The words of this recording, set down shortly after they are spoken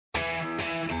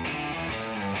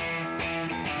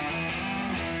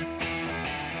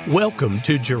Welcome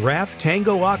to Giraffe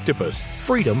Tango Octopus,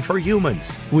 Freedom for Humans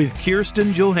with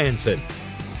Kirsten Johansson.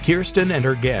 Kirsten and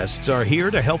her guests are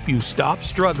here to help you stop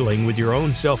struggling with your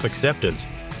own self-acceptance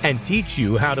and teach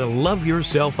you how to love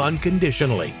yourself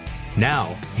unconditionally.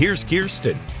 Now, here's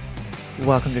Kirsten.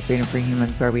 Welcome to Freedom for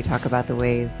Humans, where we talk about the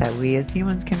ways that we as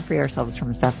humans can free ourselves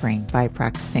from suffering by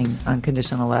practicing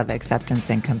unconditional love, acceptance,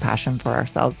 and compassion for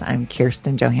ourselves. I'm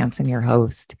Kirsten Johansson, your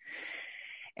host.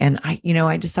 And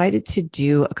I decided to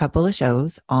do a couple of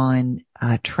shows on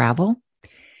travel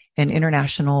and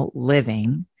international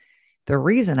living. The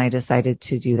reason I decided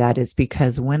to do that is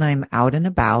because when I'm out and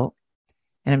about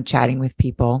and I'm chatting with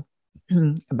people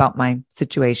about my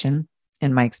situation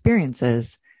and my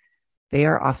experiences, they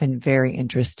are often very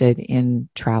interested in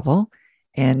travel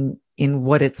and in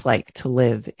what it's like to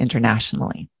live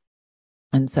internationally.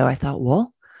 And so I thought,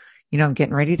 well, I'm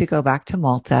getting ready to go back to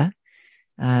Malta.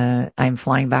 I'm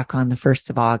flying back on the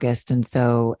 1st of August. And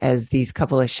so as these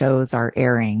couple of shows are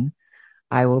airing,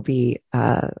 I will be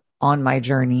on my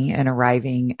journey and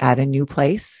arriving at a new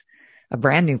place, a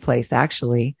brand new place,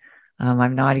 actually.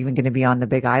 I'm not even going to be on the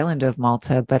big island of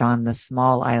Malta, but on the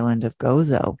small island of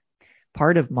Gozo,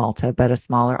 part of Malta, but a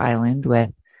smaller island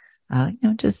with,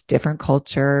 just different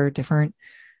culture, different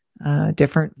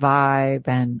vibe.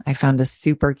 And I found a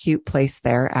super cute place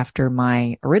there after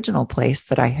my original place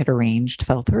that I had arranged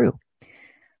fell through.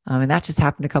 And that just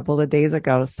happened a couple of days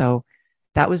ago. So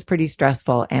that was pretty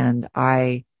stressful. And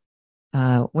I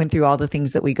went through all the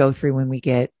things that we go through when we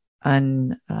get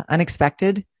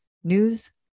unexpected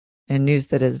news and news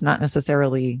that is not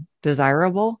necessarily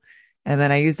desirable. And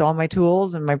then I used all my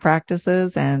tools and my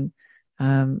practices, and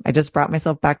I just brought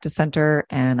myself back to center,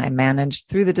 and I managed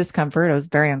through the discomfort. I was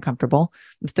very uncomfortable.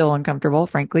 I'm still uncomfortable,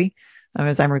 frankly,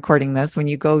 as I'm recording this. When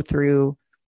you go through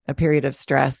a period of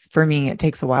stress, for me, it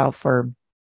takes a while for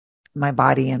my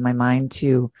body and my mind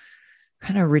to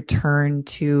kind of return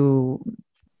to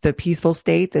the peaceful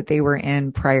state that they were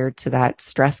in prior to that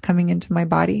stress coming into my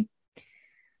body.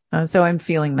 So I'm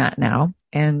feeling that now.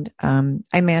 And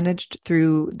I managed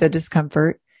through the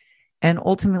discomfort. And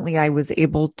ultimately, I was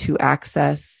able to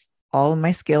access all of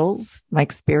my skills, my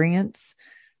experience,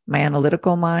 my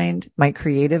analytical mind, my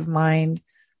creative mind,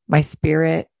 my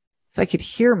spirit. So I could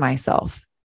hear myself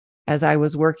as I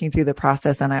was working through the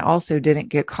process. And I also didn't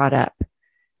get caught up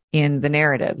in the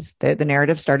narratives. The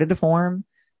narrative started to form,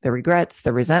 the regrets,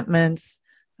 the resentments,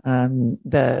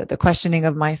 the questioning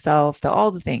of myself, all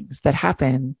the things that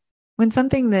happen when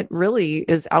something that really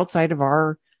is outside of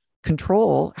our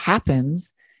control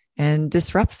happens and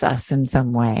disrupts us in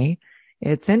some way.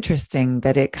 It's interesting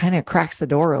that it kind of cracks the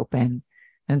door open,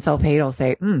 and self-hate will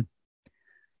say,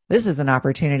 this is an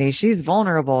opportunity. She's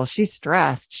vulnerable. She's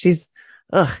stressed.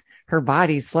 Her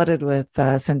body's flooded with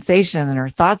sensation, and her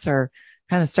thoughts are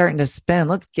kind of starting to spin.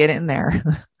 Let's get in there.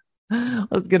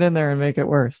 Let's get in there and make it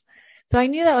worse. So I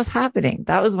knew that was happening.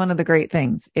 That was one of the great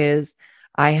things is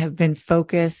I have been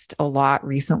focused a lot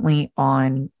recently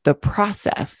on the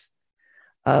process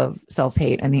of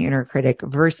self-hate and the inner critic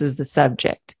versus the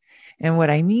subject. And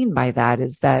what I mean by that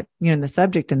is that, the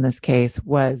subject in this case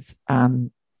was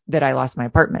that I lost my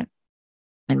apartment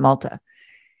in Malta.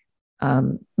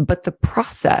 But the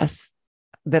process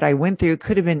that I went through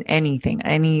could have been anything,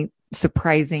 any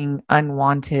surprising,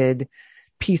 unwanted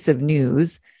piece of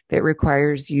news that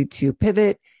requires you to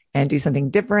pivot and do something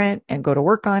different and go to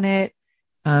work on it.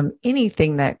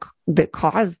 Anything that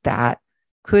caused that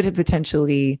could have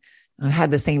potentially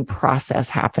had the same process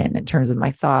happen in terms of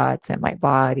my thoughts and my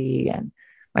body and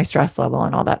my stress level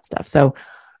and all that stuff. So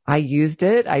I used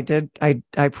it.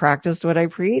 I practiced what I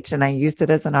preach, and I used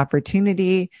it as an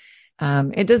opportunity.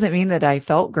 It doesn't mean that I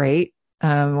felt great,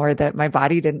 or that my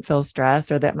body didn't feel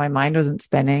stressed, or that my mind wasn't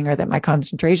spinning, or that my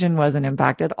concentration wasn't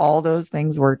impacted. All those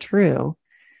things were true.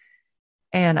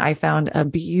 And I found a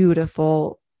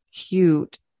beautiful,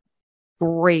 cute,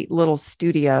 great little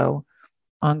studio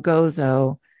on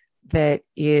Gozo that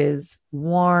is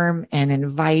warm and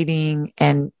inviting,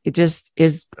 and it just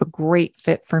is a great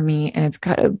fit for me. And it's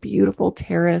got a beautiful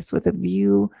terrace with a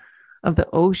view of the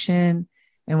ocean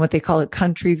and what they call a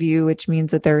country view, which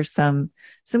means that there's some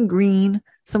green,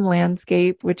 some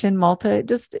landscape, which in Malta, it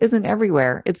just isn't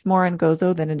everywhere. It's more on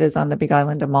Gozo than it is on the big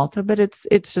island of Malta, but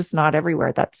it's just not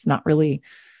everywhere. That's not really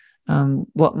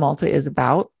what Malta is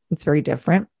about. It's very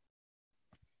different.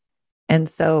 And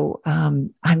so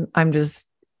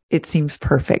it seems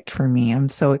perfect for me. I'm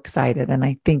so excited. And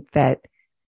I think that,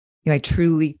 I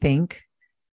truly think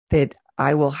that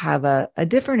I will have a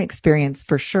different experience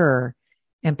for sure,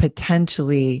 and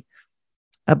potentially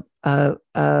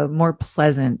a more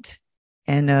pleasant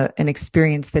and an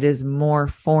experience that is more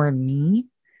for me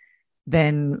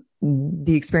than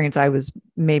the experience I was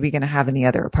maybe going to have in the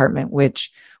other apartment,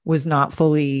 which was not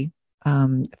fully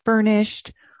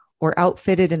furnished or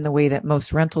outfitted in the way that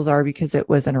most rentals are, because it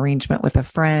was an arrangement with a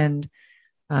friend.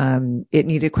 It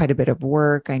needed quite a bit of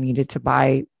work. I needed to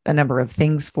buy a number of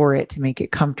things for it to make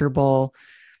it comfortable.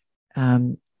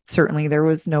 Certainly there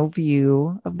was no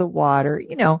view of the water,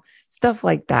 stuff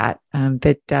like that,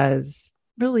 that does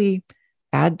really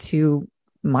add to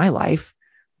my life.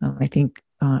 I think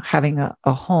having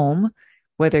a home,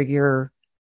 whether you're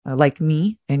like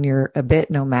me and you're a bit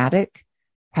nomadic,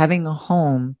 having a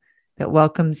home that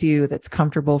welcomes you, that's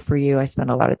comfortable for you. I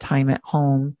spend a lot of time at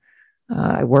home.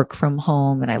 I work from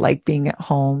home and I like being at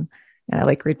home, and I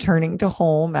like returning to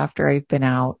home after I've been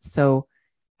out. So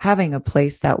having a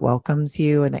place that welcomes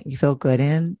you and that you feel good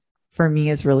in, for me,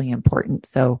 is really important.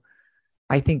 So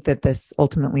I think that this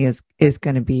ultimately is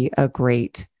going to be a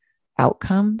great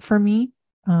outcome for me.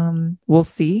 We'll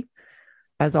see.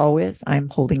 As always, I'm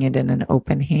holding it in an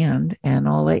open hand, and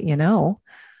I'll let you know,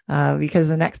 because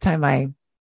the next time I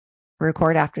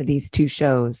record after these 2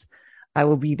 shows, I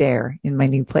will be there in my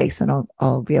new place, and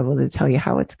I'll be able to tell you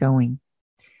how it's going.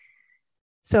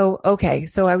 So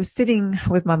I was sitting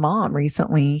with my mom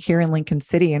recently here in Lincoln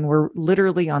City, and we're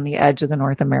literally on the edge of the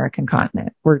North American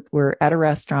continent. We're at a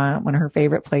restaurant, one of her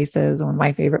favorite places, one of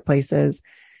my favorite places.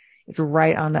 It's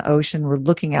right on the ocean. We're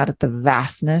looking out at the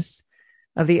vastness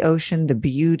of the ocean, the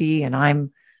beauty, and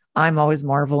I'm always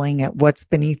marveling at what's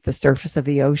beneath the surface of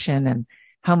the ocean and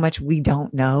how much we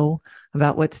don't know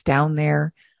about what's down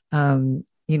there.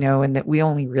 And that we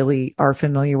only really are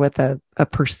familiar with a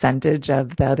percentage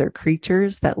of the other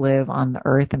creatures that live on the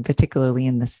earth, and particularly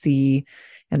in the sea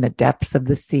and the depths of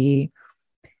the sea.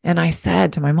 And I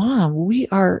said to my mom, we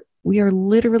are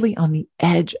literally on the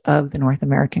edge of the North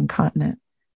American continent.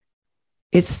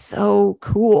 It's so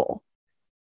cool.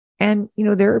 And,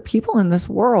 there are people in this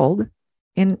world,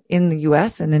 in the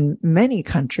US and in many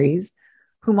countries,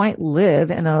 who might live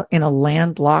in a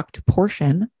landlocked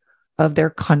portion of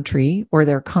their country or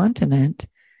their continent,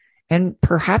 and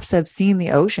perhaps have seen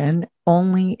the ocean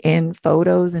only in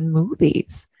photos and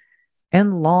movies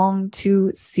and long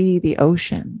to see the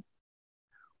ocean.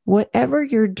 Whatever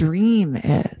your dream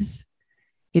is,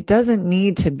 it doesn't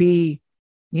need to be,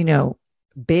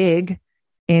 big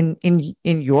in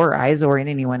your eyes or in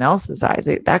anyone else's eyes.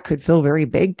 That could feel very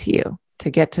big to you to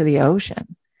get to the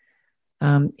ocean.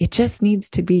 It just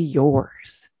needs to be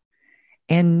yours.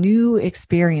 And new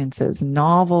experiences,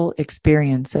 novel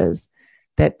experiences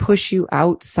that push you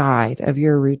outside of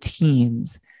your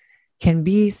routines can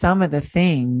be some of the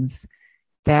things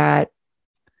that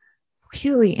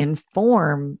really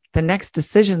inform the next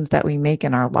decisions that we make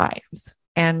in our lives.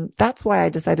 And that's why I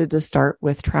decided to start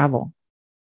with travel.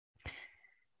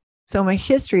 So my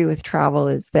history with travel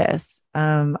is this.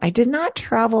 I did not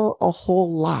travel a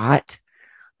whole lot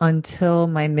until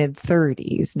my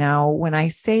mid-30s. Now, when I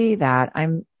say that,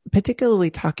 I'm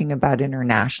particularly talking about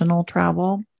international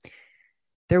travel.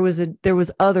 There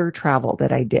was other travel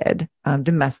that I did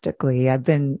domestically. I've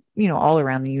been, all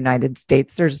around the United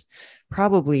States. There's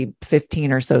probably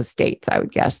 15 or so states, I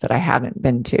would guess, that I haven't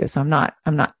been to. So I'm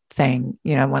not saying,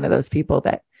 I'm one of those people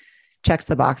that checks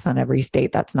the box on every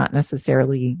state. That's not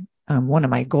necessarily one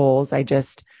of my goals. I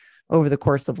just, over the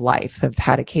course of life, have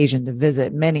had occasion to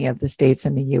visit many of the states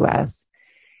in the U.S.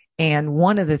 And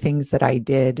one of the things that I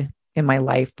did in my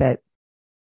life that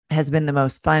has been the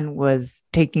most fun was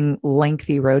taking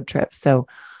lengthy road trips. So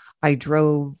I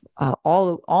drove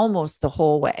almost the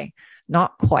whole way,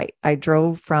 not quite. I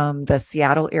drove from the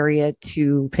Seattle area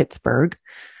to Pittsburgh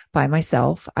by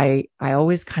myself. I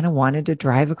always kind of wanted to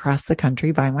drive across the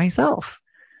country by myself.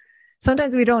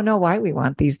 Sometimes we don't know why we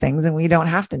want these things, and we don't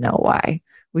have to know why.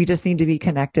 We just need to be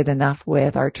connected enough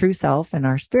with our true self and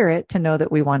our spirit to know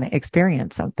that we want to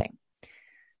experience something.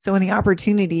 So when the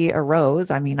opportunity arose,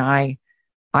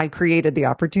 I created the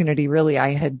opportunity. Really, I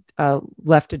had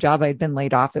left a job. I had been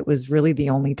laid off. It was really the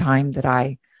only time that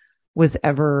I was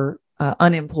ever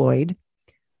unemployed,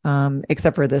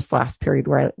 except for this last period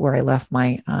where I left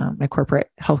my corporate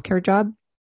healthcare job.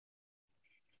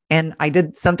 And I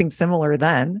did something similar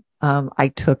then.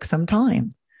 I took some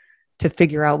time to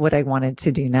figure out what I wanted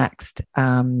to do next.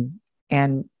 And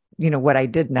what I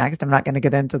did next, I'm not going to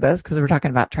get into this because we're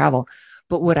talking about travel,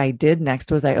 but what I did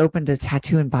next was I opened a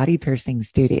tattoo and body piercing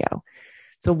studio.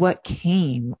 So what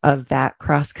came of that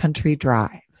cross-country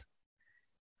drive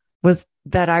was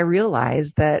that I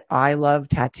realized that I love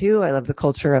tattoo. I love the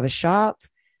culture of a shop.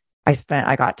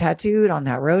 I got tattooed on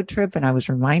that road trip, and I was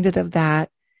reminded of that.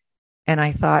 And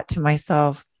I thought to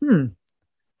myself,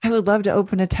 I would love to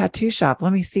open a tattoo shop.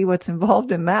 Let me see what's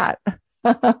involved in that.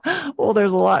 Well,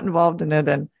 there's a lot involved in it.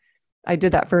 And I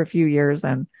did that for a few years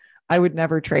and I would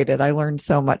never trade it. I learned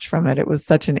so much from it. It was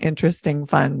such an interesting,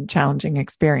 fun, challenging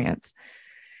experience.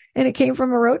 And it came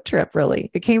from a road trip, really.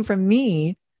 It came from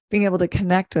me being able to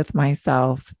connect with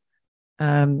myself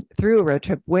through a road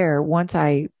trip where once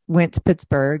I went to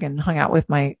Pittsburgh and hung out with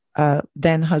my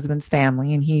then husband's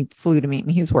family, and he flew to meet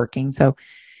me. He was working, so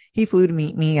he flew to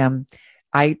meet me.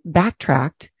 I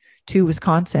backtracked to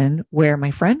Wisconsin where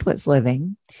my friend was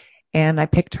living, and I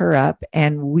picked her up,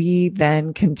 and we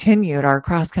then continued our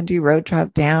cross-country road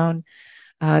trip down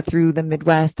through the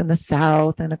Midwest and the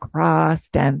South and across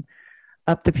and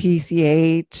up the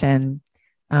PCH and,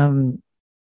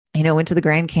 went to the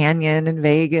Grand Canyon in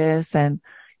Vegas and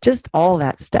just all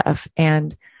that stuff.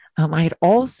 And I had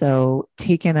also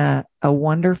taken a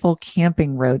wonderful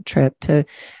camping road trip to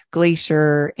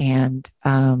Glacier and,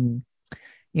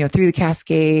 through the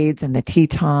Cascades and the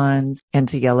Tetons and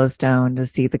to Yellowstone to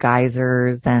see the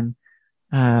geysers. And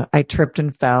I tripped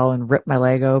and fell and ripped my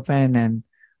leg open and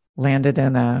landed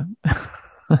in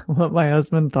what my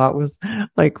husband thought was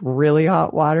like really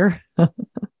hot water.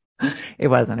 It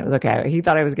wasn't. It was okay. He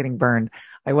thought I was getting burned.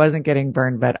 I wasn't getting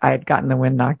burned, but I had gotten the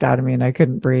wind knocked out of me and I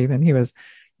couldn't breathe. And he was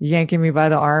yanking me by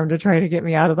the arm to try to get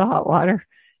me out of the hot water.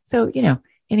 So,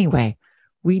 anyway,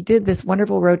 we did this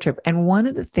wonderful road trip. And one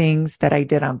of the things that I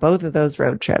did on both of those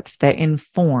road trips that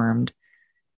informed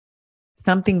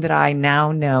something that I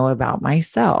now know about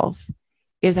myself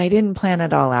is I didn't plan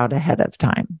it all out ahead of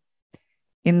time.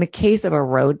 In the case of a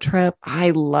road trip,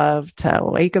 I love to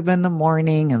wake up in the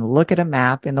morning and look at a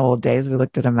map. In the old days, we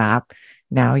looked at a map.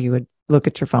 Now you would look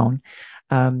at your phone.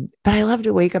 But I love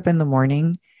to wake up in the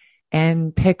morning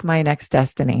and pick my next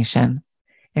destination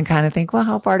and kind of think, well,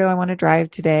 how far do I want to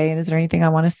drive today? And is there anything I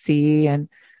want to see? And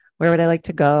where would I like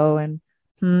to go? And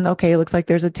okay, it looks like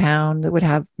there's a town that would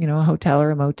have, a hotel or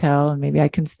a motel, and maybe I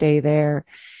can stay there.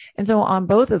 And so on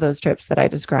both of those trips that I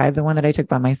described, the one that I took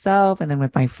by myself and then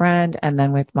with my friend and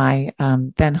then with my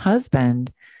then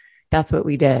husband, that's what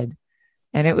we did.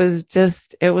 And it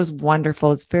was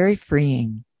wonderful. It's very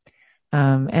freeing.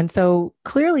 And so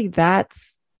clearly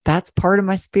that's part of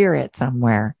my spirit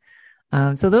somewhere.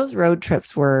 So those road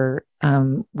trips were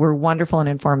wonderful and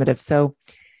informative. So,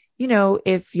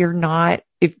 if you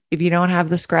don't have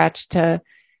the scratch to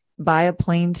buy a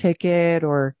plane ticket,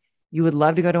 or you would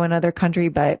love to go to another country,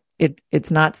 but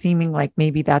it's not seeming like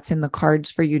maybe that's in the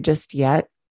cards for you just yet,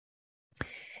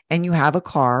 and you have a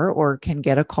car or can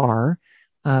get a car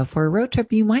for a road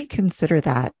trip, you might consider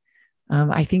that.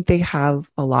 I think they have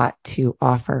a lot to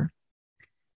offer.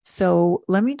 So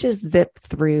let me just zip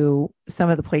through some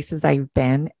of the places I've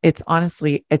been. It's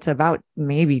about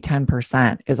maybe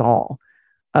 10% is all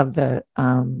of the,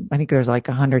 I think there's like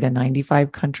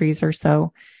 195 countries or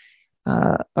so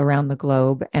around the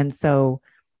globe. And so,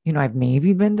 I've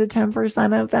maybe been to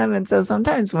 10% of them. And so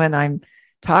sometimes when I'm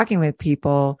talking with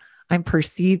people, I'm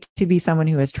perceived to be someone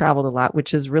who has traveled a lot,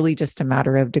 which is really just a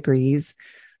matter of degrees.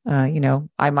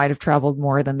 I might have traveled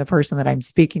more than the person that I'm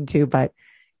speaking to, but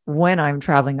when I'm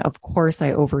traveling, of course,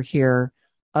 I overhear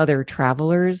other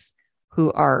travelers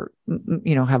who are,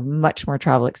 have much more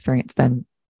travel experience than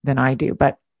I do.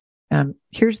 But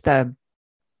here's the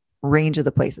range of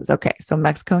the places. Okay, so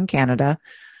Mexico and Canada,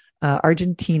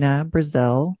 Argentina,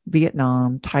 Brazil,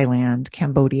 Vietnam, Thailand,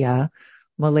 Cambodia,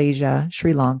 Malaysia,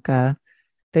 Sri Lanka,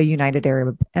 the United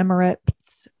Arab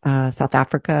Emirates, South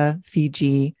Africa,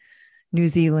 Fiji, New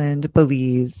Zealand,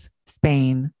 Belize,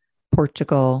 Spain,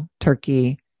 Portugal,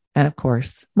 Turkey, and of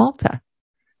course, Malta.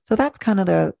 So that's kind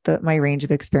of my range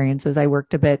of experiences. I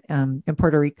worked a bit in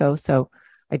Puerto Rico, so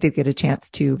I did get a chance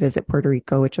to visit Puerto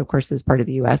Rico, which of course is part of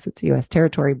the U.S. It's a U.S.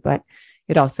 territory, but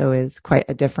it also is quite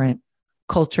a different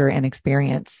culture and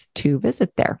experience to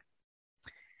visit there.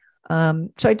 So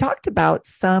I talked about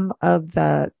some of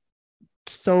the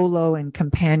solo and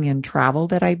companion travel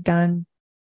that I've done.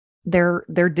 They're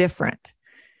different.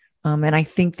 And I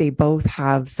think they both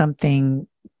have something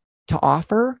to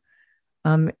offer.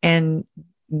 And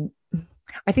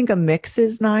I think a mix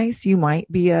is nice. You might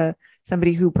be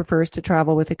somebody who prefers to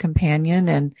travel with a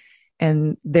companion,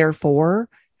 and therefore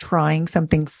trying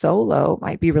something solo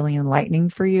might be really enlightening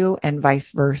for you, and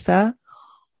vice versa.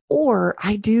 Or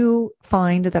I do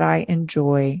find that I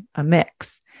enjoy a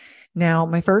mix. Now,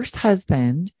 my first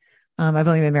husband, I've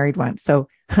only been married once, so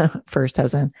first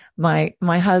husband, my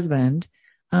husband,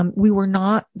 we were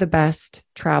not the best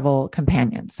travel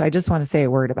companions. So I just want to say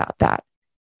a word about that.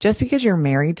 Just because you're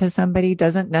married to somebody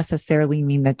doesn't necessarily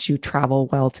mean that you travel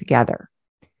well together.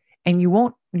 And you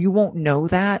won't know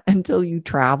that until you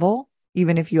travel.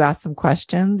 Even if you ask some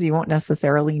questions, you won't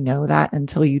necessarily know that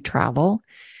until you travel.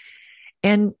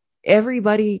 And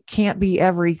everybody can't be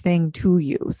everything to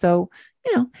you. So,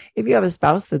 if you have a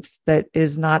spouse that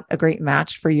is not a great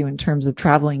match for you in terms of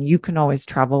traveling, you can always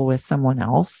travel with someone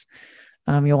else.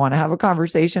 You'll want to have a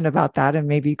conversation about that and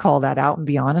maybe call that out and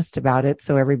be honest about it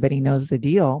so everybody knows the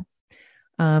deal.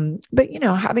 But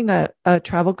having a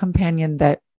travel companion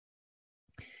that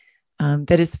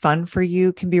is fun for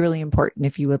you can be really important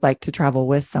if you would like to travel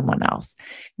with someone else.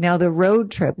 Now, the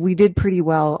road trip, we did pretty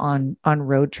well on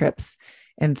road trips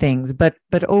and things, but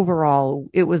overall,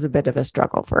 it was a bit of a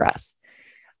struggle for us.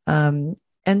 And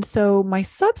so my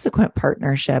subsequent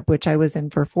partnership, which I was in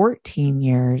for 14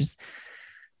 years,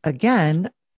 again,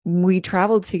 we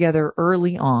traveled together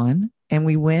early on, and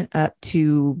we went up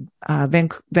to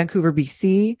Vancouver,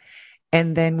 BC.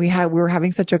 And then we were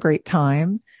having such a great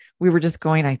time. We were just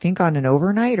going, I think, on an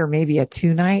overnight or maybe a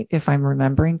 2-night, if I'm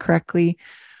remembering correctly.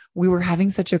 We were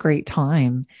having such a great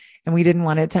time and we didn't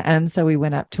want it to end. So we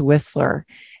went up to Whistler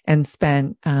and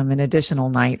spent an additional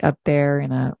night up there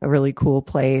in a really cool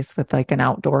place with like an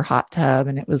outdoor hot tub.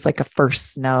 And it was like a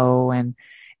first snow, and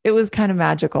it was kind of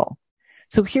magical.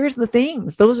 So here's the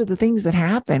things. Those are the things that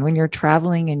happen when you're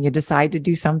traveling and you decide to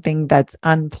do something that's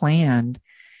unplanned.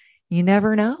 You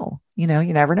never know. You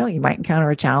never know. You might encounter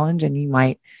a challenge and you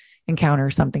might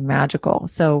encounter something magical.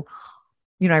 So,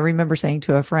 I remember saying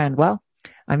to a friend, well,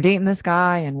 I'm dating this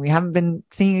guy and we haven't been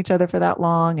seeing each other for that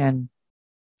long, and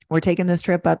we're taking this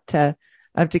trip up to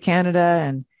Canada.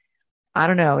 And I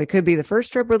don't know, it could be the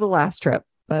first trip or the last trip,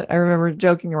 but I remember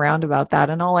joking around about that.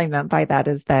 And all I meant by that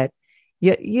is that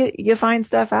you find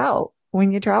stuff out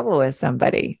when you travel with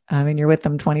somebody. I mean, you're with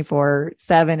them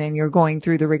 24/7 and you're going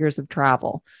through the rigors of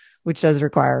travel, which does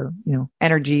require,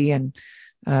 energy and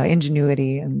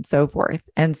ingenuity and so forth.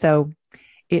 And so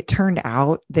it turned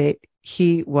out that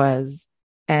he was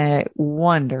a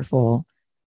wonderful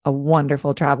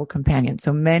travel companion.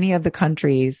 So many of the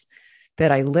countries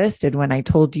that I listed when I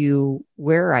told you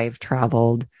where I've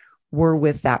traveled were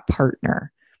with that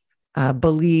partner.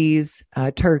 Belize,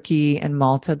 Turkey, and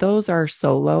Malta, those are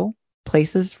solo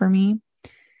places for me.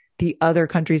 The other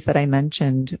countries that I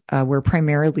mentioned were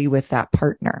primarily with that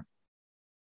partner.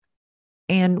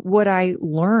 And what I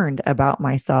learned about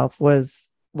myself was,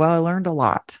 I learned a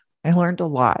lot. I learned a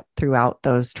lot throughout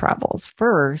those travels.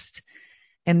 First,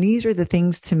 and these are the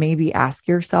things to maybe ask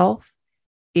yourself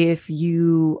if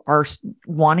you are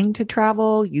wanting to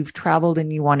travel, you've traveled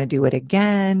and you want to do it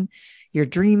again, you're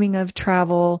dreaming of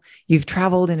travel, you've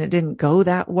traveled and it didn't go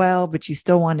that well, but you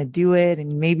still want to do it,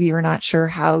 and maybe you're not sure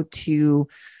how to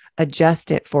adjust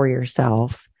it for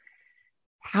yourself.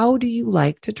 How do you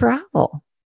like to travel?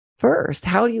 First,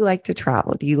 how do you like to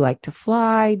travel? Do you like to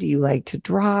fly? Do you like to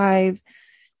drive?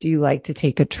 Do you like to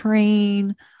take a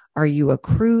train? Are you a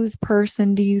cruise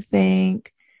person, do you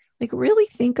think? Like, really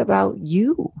think about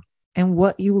you and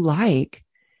what you like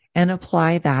and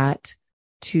apply that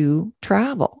to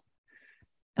travel.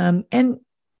 And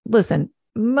listen,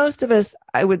 most of us,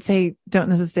 I would say, don't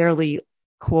necessarily,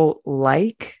 quote,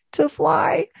 like to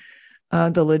fly.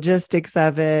 The logistics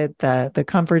of it, the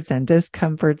comforts and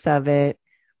discomforts of it.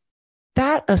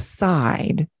 That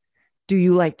aside, do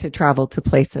you like to travel to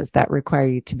places that require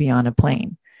you to be on a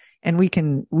plane? And we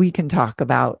can talk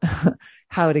about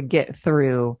how to get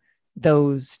through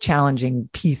those challenging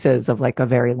pieces of like a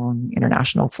very long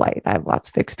international flight. I have lots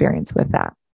of experience with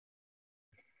that.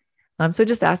 So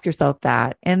just ask yourself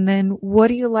that. And then what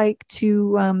do you like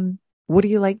to do? What do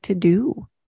you like to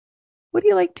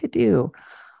do?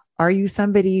 Are you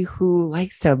somebody who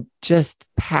likes to just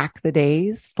pack the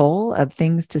days full of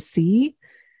things to see?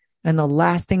 And the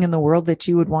last thing in the world that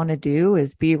you would want to do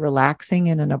is be relaxing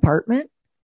in an apartment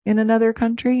in another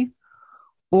country?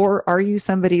 Or are you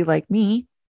somebody like me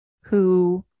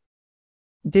who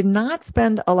did not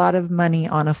spend a lot of money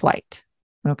on a flight?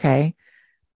 Okay.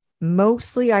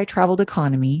 Mostly I traveled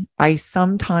economy. I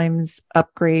sometimes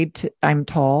upgrade to, I'm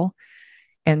tall.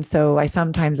 And so I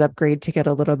sometimes upgrade to get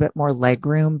a little bit more leg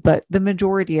room, but the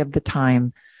majority of the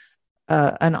time,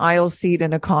 an aisle seat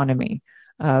in economy,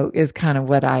 is kind of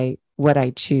what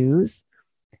I choose.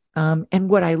 And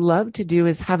what I love to do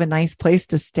is have a nice place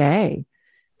to stay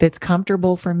that's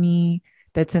comfortable for me,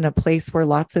 that's in a place where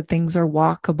lots of things are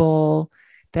walkable,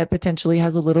 that potentially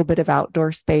has a little bit of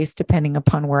outdoor space depending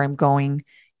upon where I'm going,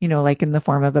 like in the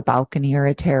form of a balcony or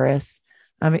a terrace.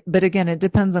 But again, it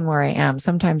depends on where I am.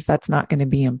 Sometimes that's not going to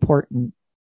be important.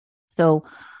 So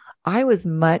I was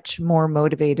much more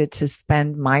motivated to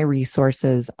spend my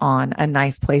resources on a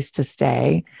nice place to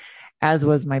stay, as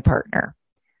was my partner.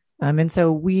 And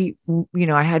so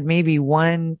I had maybe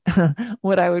one,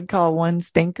 what I would call one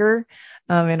stinker,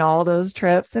 in all those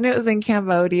trips. And it was in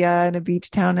Cambodia in a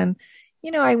beach town. And,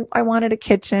 I wanted a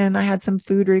kitchen. I had some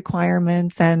food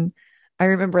requirements. And I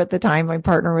remember at the time my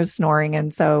partner was snoring.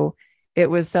 And so it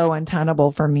was so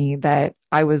untenable for me that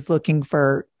I was looking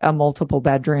for a multiple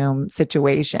bedroom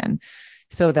situation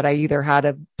so that I either had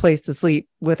a place to sleep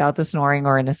without the snoring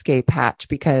or an escape hatch,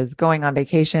 because going on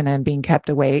vacation and being kept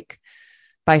awake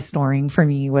by snoring for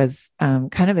me was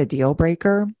kind of a deal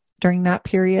breaker during that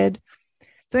period.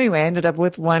 So anyway, I ended up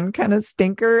with one kind of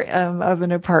stinker of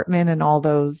an apartment in all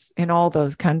those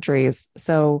countries.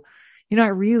 So, I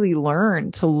really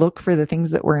learned to look for the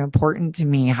things that were important to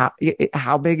me.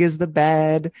 How big is the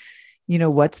bed?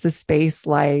 What's the space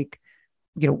like?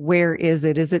 Where is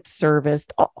it? Is it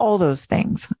serviced? All those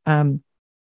things. And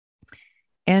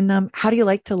how do you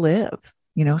like to live?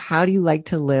 How do you like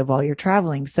to live while you're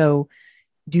traveling? So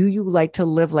do you like to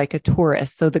live like a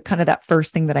tourist? So the kind of that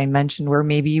first thing that I mentioned, where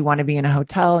maybe you want to be in a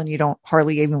hotel and you don't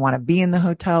hardly even want to be in the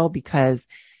hotel because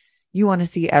you want to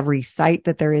see every site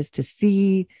that there is to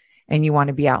see, and you want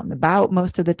to be out and about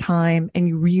most of the time, and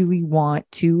you really want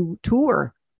to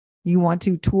tour. You want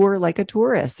to tour like a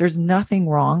tourist. There's nothing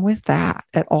wrong with that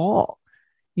at all.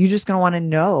 You're just going to want to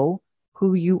know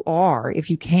who you are if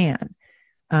you can.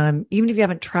 Even if you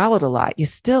haven't traveled a lot, you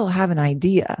still have an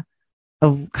idea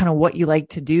of kind of what you like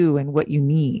to do and what you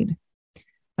need.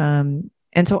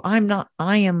 And so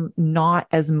I am not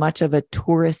as much of a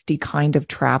touristy kind of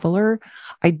traveler.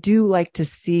 I do like to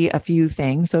see a few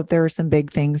things. So if there are some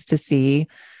big things to see,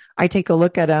 I take a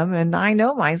look at them, and I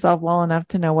know myself well enough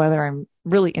to know whether I'm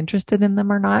really interested in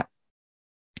them or not.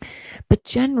 But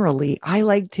generally, I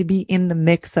like to be in the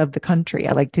mix of the country.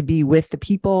 I like to be with the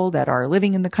people that are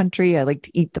living in the country. I like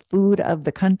to eat the food of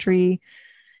the country.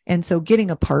 And so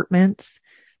getting apartments,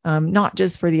 not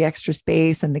just for the extra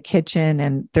space and the kitchen,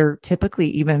 and they're typically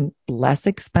even less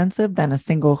expensive than a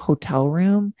single hotel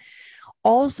room,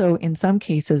 also in some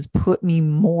cases put me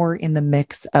more in the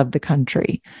mix of the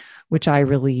country, which I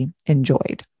really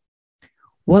enjoyed.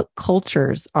 What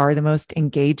cultures are the most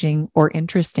engaging or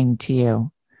interesting to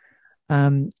you?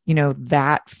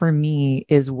 That for me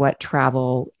is what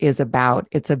travel is about.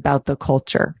 It's about the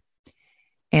culture.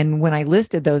 And when I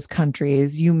listed those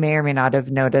countries, you may or may not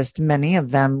have noticed many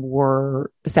of them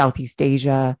were Southeast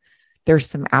Asia. There's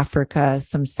some Africa,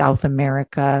 some South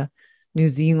America, New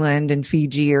Zealand and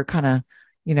Fiji are kind of,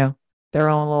 their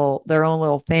own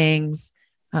little things.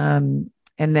 And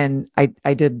then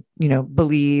I did,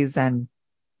 Belize and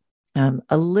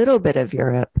a little bit of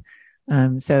Europe.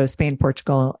 So Spain,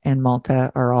 Portugal, and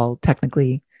Malta are all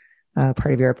technically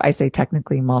part of Europe. I say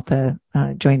technically Malta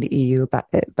joined the EU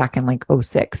back in like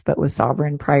 2006, but was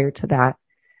sovereign prior to that.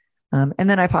 And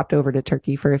then I popped over to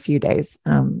Turkey for a few days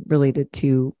related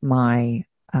to my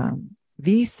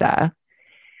visa.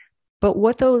 But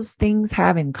what those things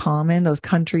have in common, those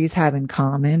countries have in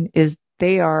common, is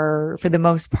they are, for the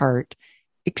most part,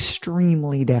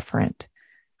 extremely different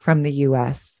from the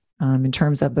US in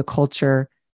terms of the culture,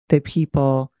 the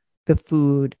people, the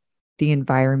food, the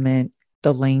environment,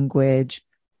 the language.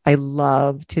 I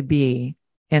love to be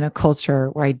in a culture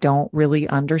where I don't really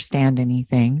understand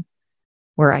anything,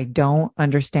 where I don't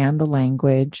understand the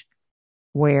language,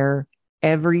 where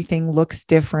everything looks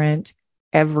different.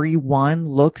 Everyone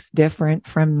looks different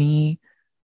from me.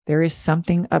 There is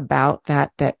something about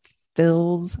that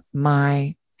fills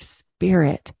my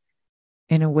spirit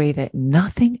in a way that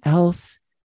nothing else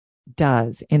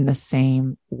does in the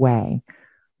same way.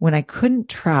 When I couldn't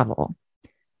travel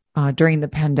during the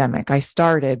pandemic, I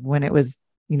started when it was,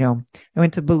 I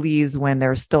went to Belize when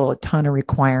there was still a ton of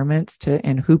requirements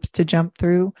and hoops to jump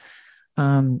through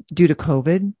due to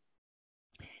COVID.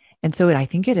 And so I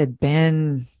think it had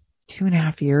been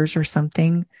 2.5 years or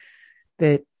something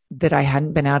that I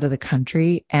hadn't been out of the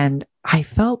country. And I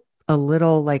felt a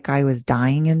little like I was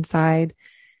dying inside.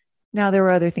 Now, there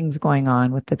were other things going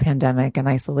on with the pandemic and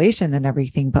isolation and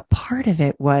everything, but part of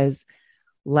it was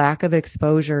lack of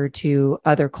exposure to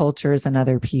other cultures and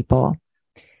other people.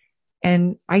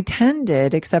 And I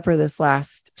tended, except for this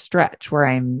last stretch where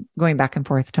I'm going back and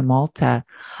forth to Malta,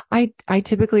 I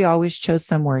typically always chose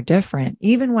somewhere different.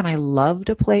 Even when I loved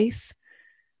a place,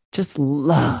 just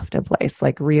loved a place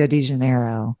like Rio de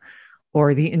Janeiro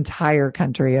or the entire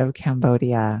country of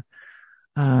Cambodia.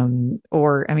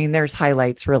 There's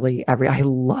highlights really I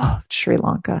loved Sri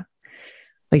Lanka.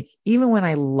 Like, even when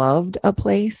I loved a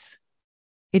place,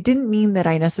 it didn't mean that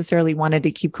I necessarily wanted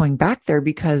to keep going back there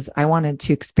because I wanted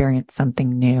to experience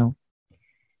something new.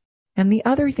 And the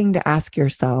other thing to ask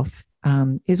yourself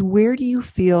is, where do you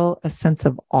feel a sense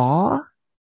of awe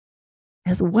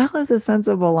as well as a sense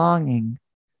of belonging?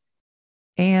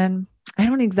 And I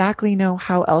don't exactly know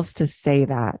how else to say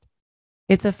that.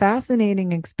 It's a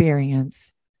fascinating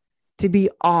experience to be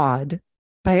awed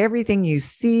by everything you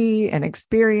see and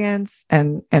experience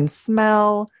and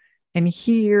smell and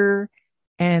hear,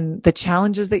 and the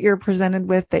challenges that you're presented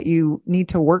with that you need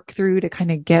to work through to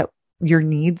kind of get your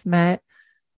needs met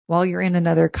while you're in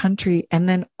another country. And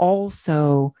then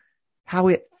also how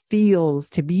it feels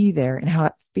to be there and how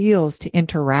it feels to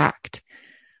interact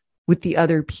with the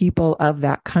other people of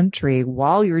that country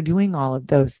while you're doing all of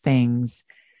those things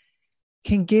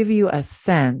can give you a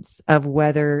sense of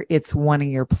whether it's one of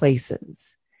your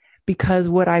places. Because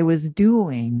what I was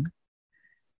doing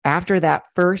after that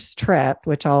first trip,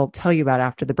 which I'll tell you about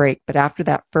after the break, but after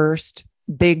that first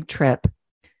big trip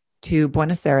to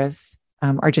Buenos Aires,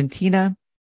 Argentina,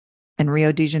 and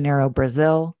Rio de Janeiro,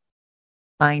 Brazil,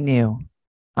 I knew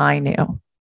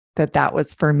that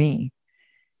was for me.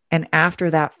 And after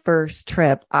that first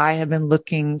trip, I have been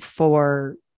looking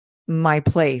for my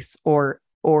place or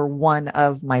one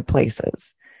of my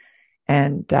places.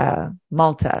 And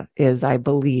Malta is, I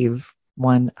believe,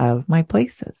 one of my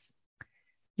places.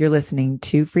 You're listening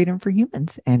to Freedom for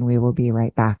Humans, and we will be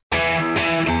right back.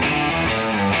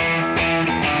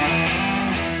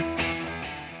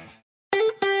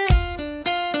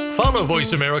 Follow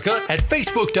Voice America at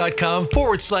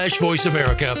facebook.com/Voice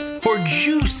America for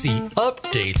juicy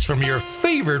updates from your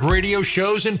favorite radio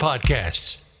shows and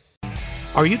podcasts.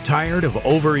 Are you tired of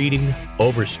overeating,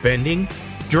 overspending,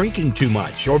 drinking too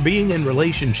much, or being in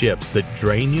relationships that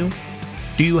drain you?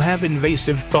 Do you have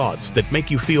invasive thoughts that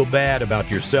make you feel bad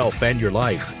about yourself and your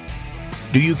life?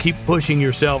 Do you keep pushing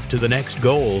yourself to the next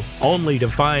goal only to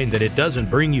find that it doesn't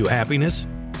bring you happiness?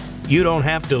 You don't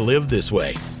have to live this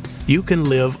way. You can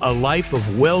live a life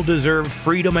of well-deserved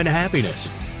freedom and happiness.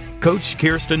 Coach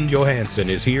Kirsten Johansson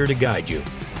is here to guide you.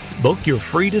 Book your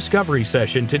free discovery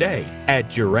session today at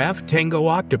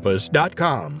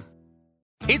giraffetangooctopus.com.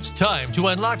 It's time to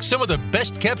unlock some of the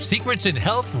best-kept secrets in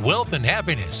health, wealth, and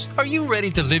happiness. Are you ready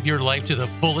to live your life to the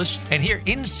fullest and hear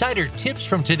insider tips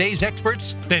from today's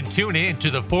experts? Then tune in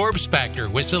to the Forbes Factor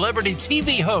with celebrity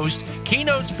TV host,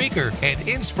 keynote speaker, and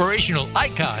inspirational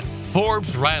icon,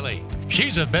 Forbes Riley.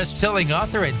 She's a best-selling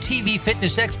author and TV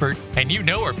fitness expert, and you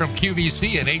know her from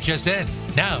QVC and HSN.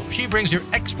 Now, she brings her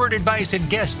expert advice and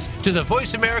guests to the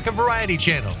Voice America Variety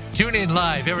Channel. Tune in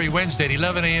live every Wednesday at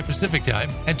 11 a.m. Pacific Time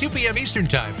and 2 p.m. Eastern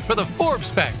Time for the Forbes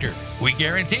Factor. We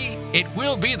guarantee it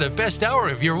will be the best hour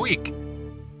of your week.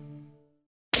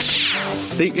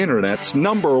 The Internet's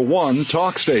 #1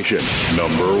 talk station.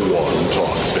 #1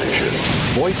 talk station.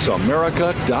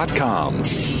 VoiceAmerica.com.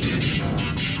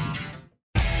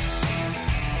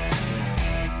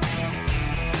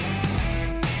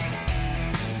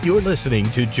 You're listening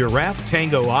to Giraffe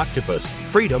Tango Octopus,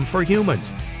 Freedom for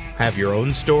Humans. Have your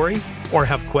own story or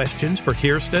have questions for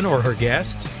Kirsten or her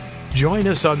guests? Join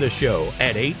us on the show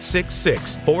at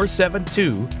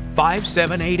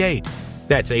 866-472-5788.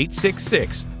 That's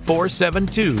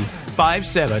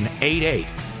 866-472-5788.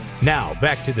 Now,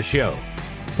 back to the show.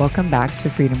 Welcome back to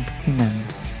Freedom for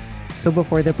Humans. So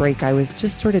before the break, I was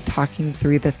just sort of talking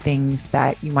through the things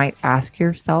that you might ask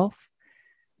yourself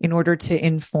in order to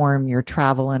inform your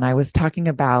travel. And I was talking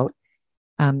about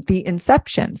the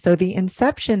inception. So the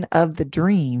inception of the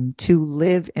dream to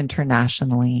live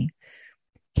internationally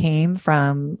came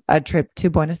from a trip to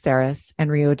Buenos Aires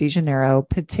and Rio de Janeiro,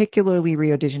 particularly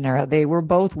Rio de Janeiro. They were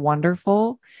both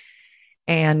wonderful.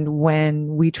 And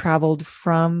when we traveled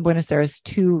from Buenos Aires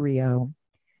to Rio,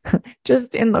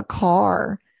 just in the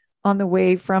car on the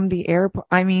way from the airport,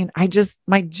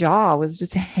 my jaw was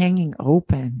just hanging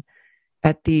open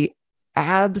at the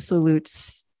absolute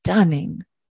stunning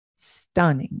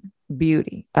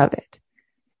beauty of it.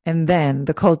 And then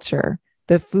the culture,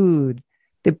 the food,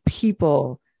 the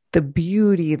people, the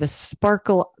beauty, the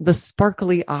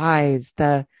sparkly eyes,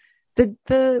 the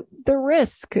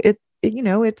risk. It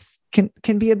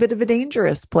can be a bit of a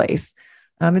dangerous place.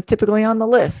 It's typically on the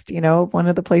list, one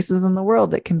of the places in the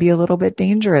world that can be a little bit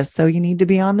dangerous. So you need to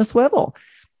be on the swivel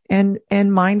and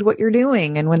mind what you're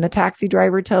doing. And when the taxi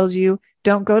driver tells you,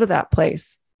 don't go to that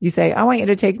place, you say, I want you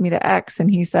to take me to X. And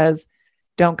he says,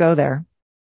 don't go there.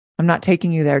 I'm not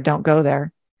taking you there. Don't go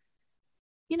there.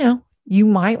 You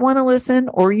might want to listen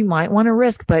or you might want to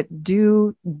risk, but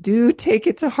do take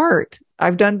it to heart.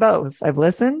 I've done both. I've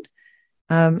listened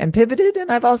and pivoted.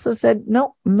 And I've also said,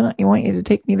 no, I want you to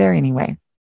take me there anyway.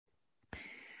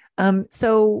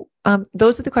 So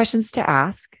those are the questions to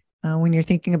ask when you're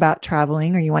thinking about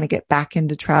traveling or you want to get back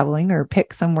into traveling or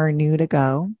pick somewhere new to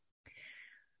go.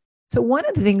 So one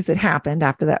of the things that happened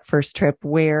after that first trip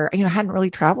where, I hadn't really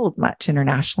traveled much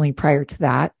internationally prior to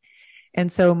that.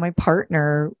 And so my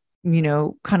partner,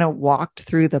 kind of walked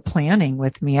through the planning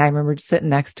with me. I remember sitting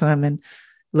next to him and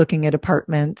looking at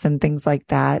apartments and things like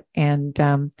that. And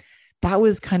that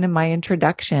was kind of my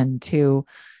introduction to,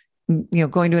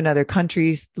 going to another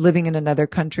country, living in another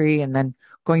country, and then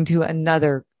going to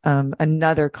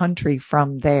another country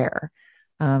from there.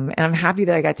 And I'm happy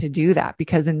that I got to do that,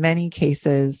 because in many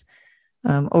cases,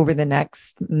 over the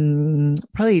next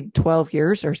probably 12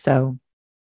 years or so,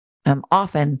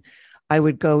 often I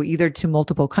would go either to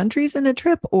multiple countries in a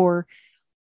trip, or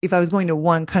if I was going to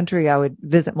one country, I would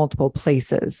visit multiple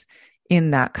places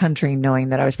in that country, knowing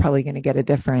that I was probably going to get a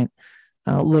different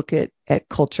look at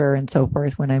culture and so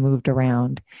forth when I moved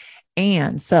around.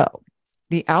 And so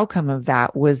the outcome of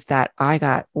that was that I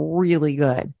got really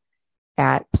good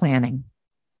at planning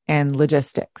and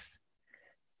logistics,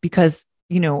 because,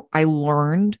 I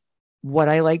learned what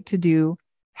I like to do,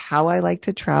 how I like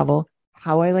to travel,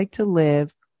 how I like to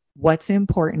live, what's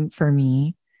important for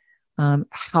me,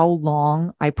 how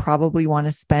long I probably want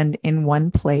to spend in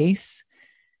one place,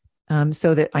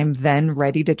 so that I'm then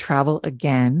ready to travel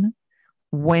again,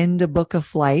 when to book a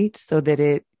flight so that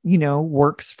it,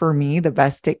 works for me the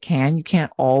best it can. You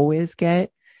can't always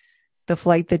get the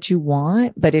flight that you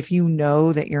want, but if you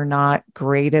know that you're not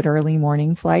great at early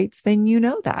morning flights, then you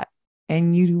know that.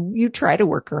 And you try to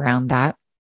work around that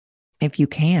if you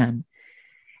can.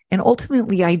 And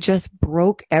ultimately, I just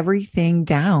broke everything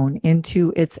down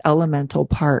into its elemental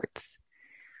parts.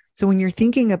 So when you're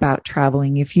thinking about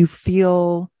traveling, if you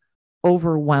feel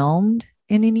overwhelmed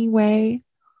in any way,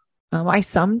 I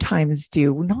sometimes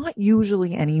do, not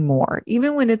usually anymore,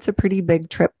 even when it's a pretty big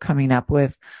trip coming up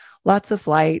with lots of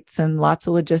flights and lots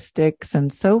of logistics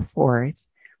and so forth.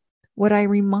 What I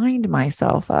remind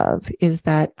myself of is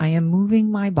that I am moving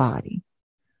my body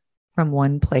from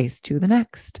one place to the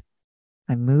next.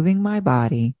 I'm moving my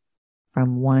body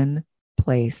from one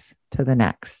place to the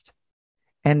next.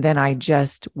 And then I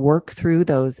just work through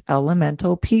those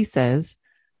elemental pieces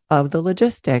of the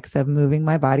logistics of moving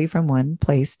my body from one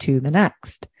place to the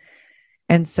next.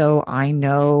 And so I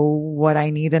know what I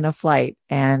need in a flight,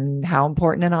 and how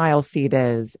important an aisle seat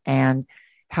is, and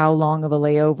how long of a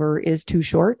layover is too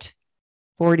short.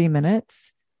 40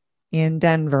 minutes in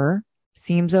Denver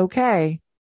seems okay,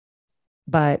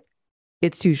 but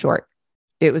it's too short.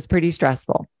 It was pretty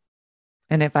stressful.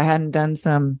 And if I hadn't done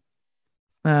some,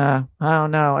 I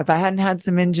don't know, if I hadn't had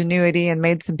some ingenuity and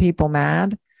made some people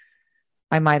mad,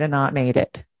 I might have not made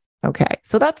it. Okay.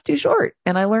 So that's too short.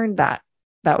 And I learned that.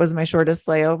 That was my shortest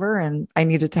layover. And I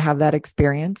needed to have that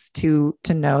experience to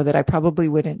know that I probably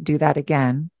wouldn't do that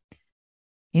again.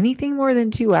 Anything more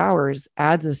than 2 hours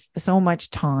adds so much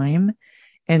time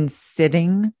and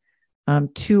sitting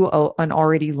to an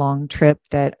already long trip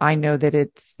that I know that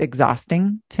it's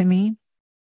exhausting to me.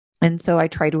 And so I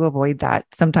try to avoid that.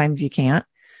 Sometimes you can't,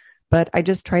 but I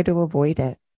just try to avoid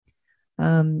it.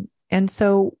 And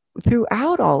so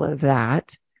throughout all of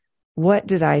that, what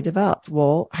did I develop?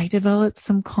 Well, I developed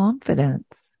some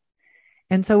confidence.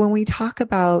 And so when we talk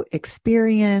about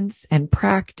experience and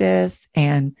practice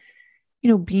and,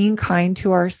 being kind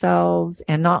to ourselves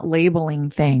and not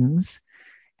labeling things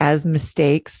as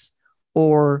mistakes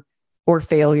or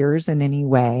failures in any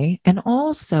way, and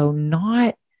also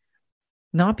not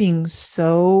being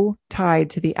so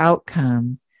tied to the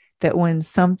outcome that when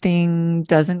something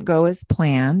doesn't go as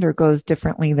planned or goes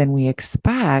differently than we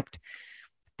expect,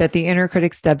 that the inner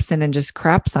critic steps in and just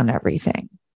craps on everything.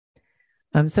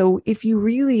 So if you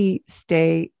really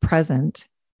stay present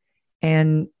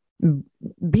and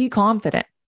be confident,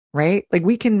 right? Like,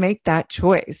 we can make that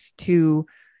choice to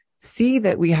see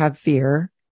that we have fear,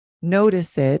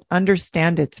 notice it,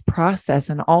 understand its process,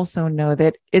 and also know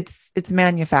that it's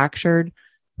manufactured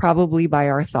probably by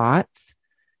our thoughts,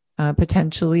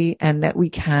 potentially, and that we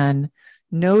can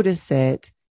notice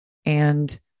it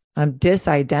and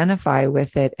disidentify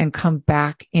with it and come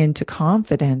back into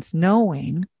confidence,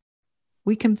 knowing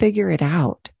we can figure it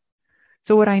out.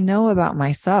 So what I know about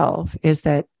myself is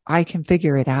that I can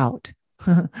figure it out.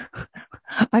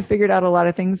 I figured out a lot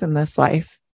of things in this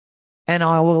life, and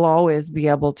I will always be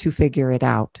able to figure it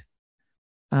out.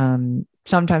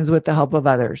 Sometimes with the help of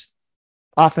others,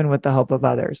 often with the help of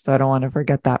others. So I don't want to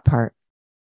forget that part.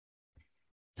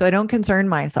 So I don't concern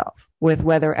myself with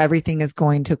whether everything is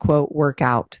going to, quote, work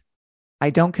out.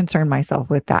 I don't concern myself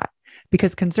with that,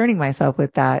 because concerning myself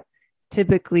with that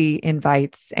typically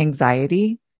invites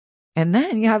anxiety. And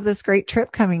then you have this great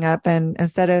trip coming up, and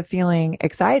instead of feeling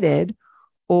excited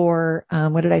or,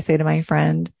 what did I say to my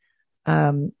friend?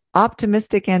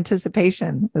 Optimistic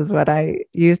anticipation is what I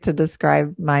use to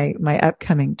describe my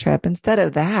upcoming trip. Instead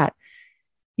of that,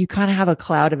 you kind of have a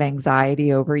cloud of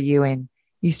anxiety over you, and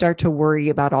you start to worry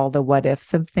about all the what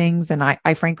ifs of things. And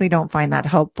I frankly don't find that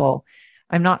helpful.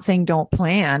 I'm not saying don't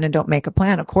plan and don't make a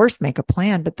plan. Of course, make a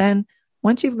plan. But then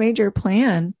once you've made your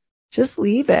plan, just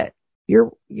leave it.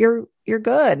 You're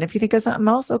good. And if you think of something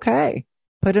else, okay,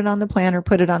 put it on the plan or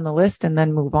put it on the list and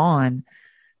then move on.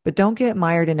 But don't get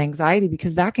mired in anxiety,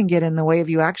 because that can get in the way of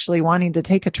you actually wanting to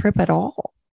take a trip at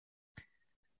all.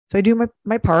 So I do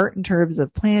my part in terms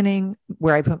of planning,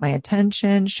 where I put my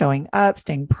attention, showing up,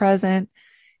 staying present,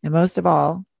 and most of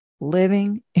all,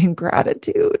 living in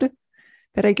gratitude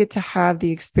that I get to have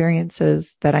the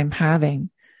experiences that I'm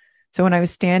having. So when I was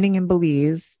standing in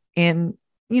Belize in,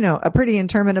 a pretty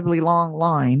interminably long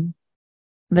line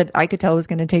that I could tell was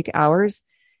going to take hours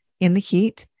in the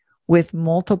heat, with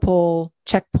multiple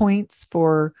checkpoints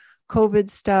for COVID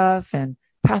stuff and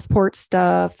passport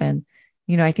stuff. And,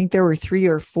 I think there were 3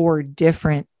 or 4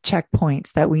 different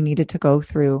checkpoints that we needed to go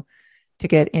through to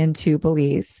get into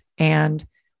Belize. And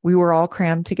we were all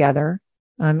crammed together,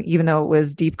 even though it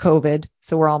was deep COVID.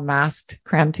 So we're all masked,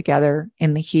 crammed together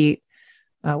in the heat,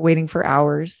 waiting for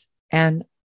hours. And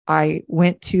I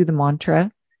went to the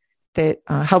mantra that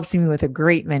helps me with a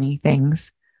great many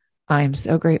things. I'm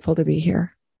so grateful to be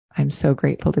here. I'm so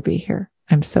grateful to be here.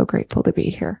 I'm so grateful to be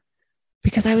here.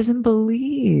 Because I was in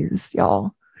Belize,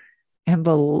 y'all. And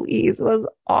Belize was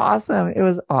awesome. It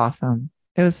was awesome.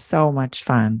 It was so much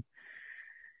fun.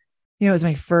 It was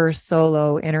my first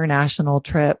solo international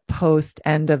trip post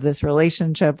end of this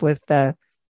relationship with the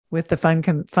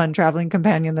fun traveling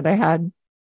companion that I had.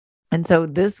 And so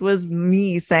this was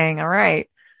me saying, all right,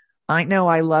 I know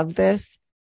I love this,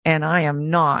 and I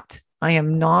am not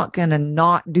going to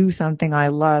not do something I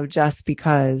love just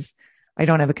because I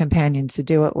don't have a companion to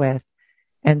do it with.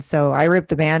 And so I ripped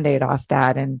the Band-Aid off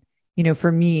that. And,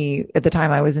 for me at the time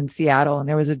I was in Seattle and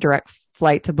there was a direct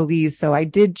flight to Belize. So I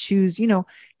did choose,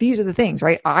 these are the things,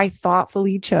 right? I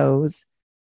thoughtfully chose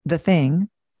the thing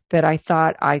that I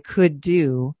thought I could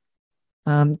do,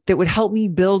 that would help me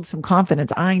build some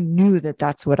confidence. I knew that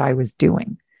that's what I was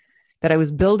doing, that I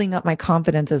was building up my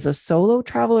confidence as a solo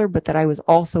traveler, but that I was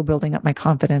also building up my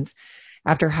confidence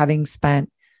after having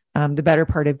spent the better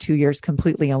part of 2 years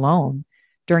completely alone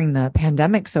during the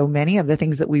pandemic. So many of the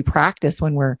things that we practice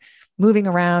when we're moving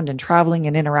around and traveling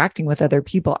and interacting with other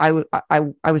people, I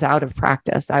was out of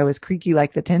practice. I was creaky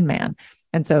like the Tin Man.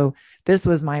 And so this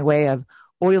was my way of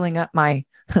oiling up my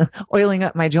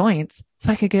joints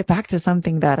so I could get back to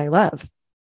something that I love.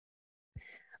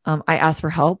 I ask for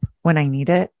help when I need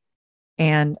it.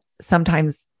 And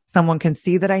sometimes someone can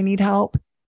see that I need help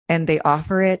and they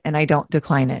offer it, and I don't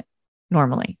decline it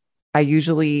normally. I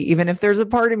usually, even if there's a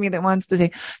part of me that wants to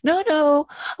say, no,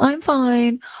 I'm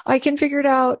fine, I can figure it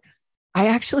out, I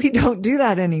actually don't do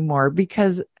that anymore,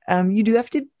 because you do have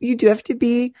to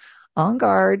be on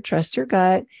guard, trust your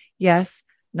gut. Yes,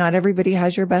 not everybody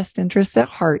has your best interests at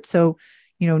heart. So,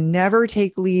 never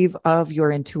take leave of your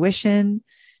intuition.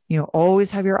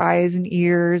 Always have your eyes and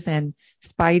ears and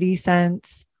spidey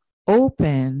sense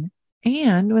open.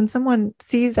 And when someone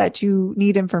sees that you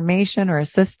need information or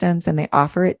assistance and they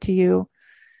offer it to you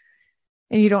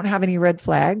and you don't have any red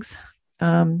flags,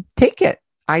 take it.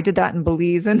 I did that in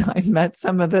Belize, and I met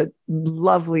some of the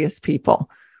loveliest people,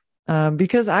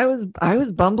 because I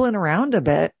was bumbling around a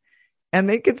bit, and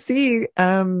they could see,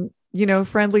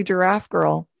 friendly giraffe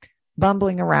girl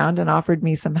bumbling around, and offered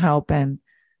me some help. And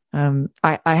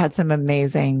I had some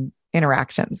amazing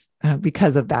interactions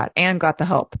because of that, and got the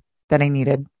help that I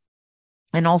needed.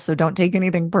 And also, don't take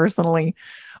anything personally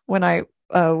when I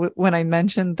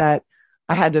mentioned that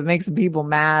I had to make some people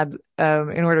mad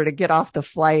in order to get off the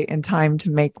flight in time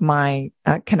to make my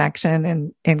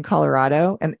connection in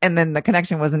Colorado. And then the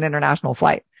connection was an international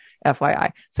flight,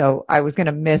 FYI. So I was going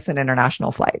to miss an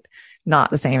international flight, not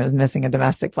the same as missing a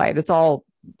domestic flight. It's all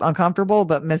uncomfortable,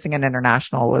 but missing an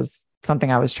international was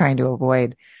something I was trying to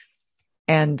avoid.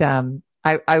 And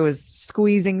I was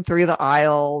squeezing through the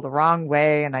aisle the wrong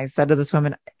way. And I said to this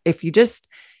woman, if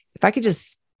I could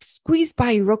just squeeze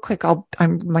by you real quick,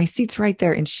 my seat's right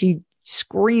there. And she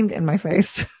screamed in my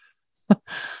face,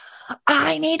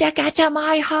 I need to get to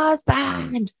my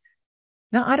husband.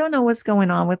 Now, I don't know what's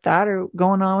going on with that or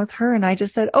going on with her. And I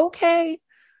just said, okay.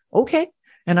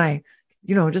 And I,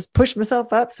 just pushed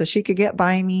myself up so she could get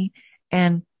by me.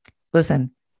 And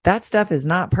listen, that stuff is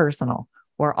not personal.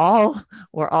 We're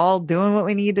all doing what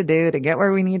we need to do to get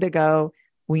where we need to go.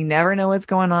 We never know what's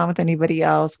going on with anybody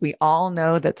else. We all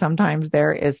know that sometimes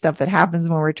there is stuff that happens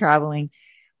when we're traveling.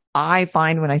 I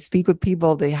find when I speak with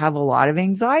people, they have a lot of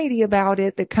anxiety about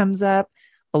it that comes up,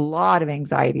 a lot of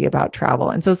anxiety about travel.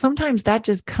 And so sometimes that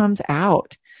just comes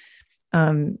out.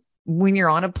 When you're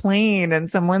on a plane and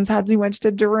someone's had too much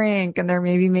to drink and they're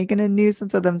maybe making a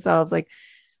nuisance of themselves, like,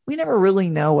 we never really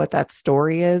know what that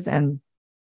story is. And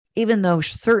even though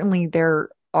certainly there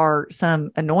are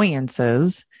some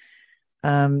annoyances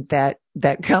that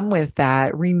come with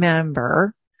that,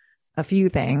 remember a few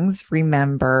things.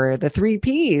 Remember the 3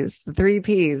 Ps. The 3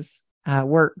 Ps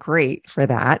work great for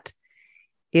that.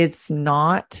 It's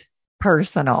not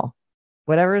personal.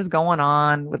 Whatever is going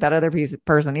on with that other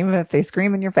person, even if they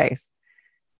scream in your face,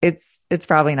 it's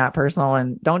probably not personal,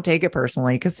 and don't take it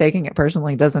personally, because taking it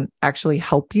personally doesn't actually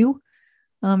help you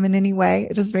in any way.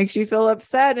 It just makes you feel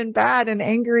upset and bad and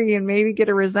angry, and maybe get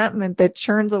a resentment that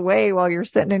churns away while you're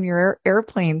sitting in your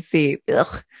airplane seat.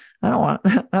 Ugh, I don't want,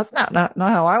 that's not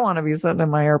how I want to be sitting in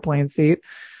my airplane seat.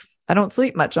 I don't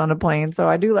sleep much on a plane, so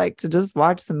I do like to just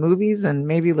watch some movies and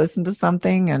maybe listen to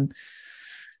something and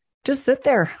just sit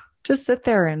there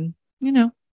and,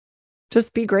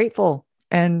 just be grateful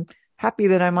and happy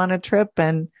that I'm on a trip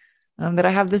and that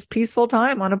I have this peaceful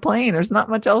time on a plane. There's not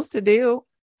much else to do.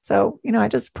 So, I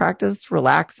just practice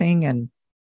relaxing and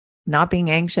not being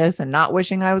anxious and not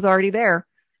wishing I was already there.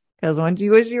 Because once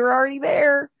you wish you were already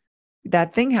there,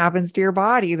 that thing happens to your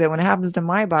body that when it happens to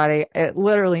my body, it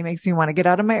literally makes me want to get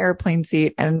out of my airplane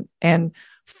seat and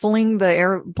fling the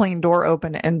airplane door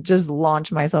open and just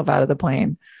launch myself out of the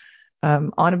plane.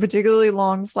 On a particularly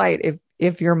long flight,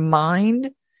 if your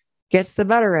mind gets the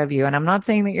better of you, and I'm not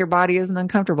saying that your body isn't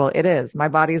uncomfortable. It is. My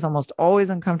body is almost always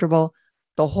uncomfortable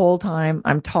the whole time.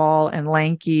 I'm tall and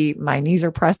lanky. My knees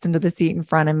are pressed into the seat in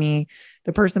front of me.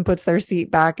 The person puts their seat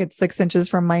back at 6 inches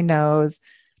from my nose.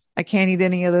 I can't eat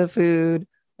any of the food,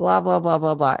 blah, blah, blah,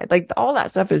 blah, blah. Like all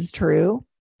that stuff is true.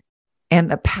 And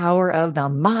the power of the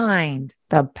mind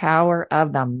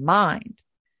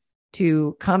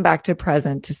to come back to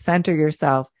present, to center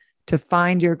yourself, to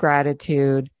find your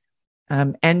gratitude,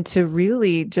 and to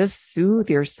really just soothe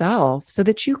yourself so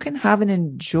that you can have an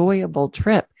enjoyable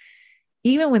trip.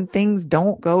 Even when things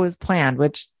don't go as planned,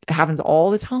 which happens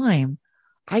all the time,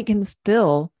 I can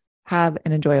still have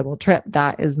an enjoyable trip.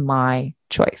 That is my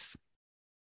choice.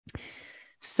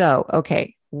 So,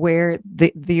 okay, where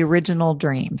the original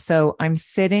dream. So I'm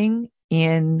sitting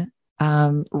in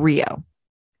Rio,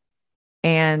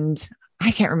 and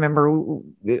I can't remember.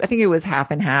 I think it was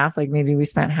half and half. Like maybe we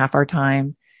spent half our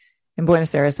time in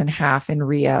Buenos Aires and half in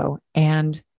Rio.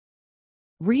 And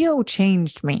Rio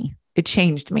changed me. It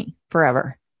changed me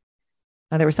forever.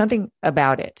 There was something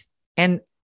about it. And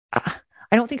I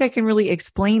don't think I can really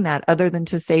explain that other than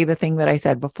to say the thing that I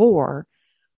said before,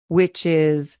 which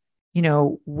is,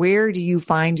 where do you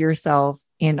find yourself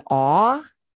in awe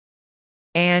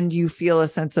and you feel a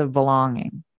sense of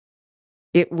belonging?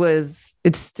 It's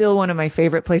still one of my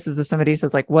favorite places. If somebody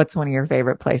says like, what's one of your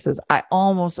favorite places? I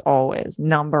almost always,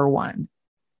 number one,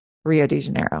 Rio de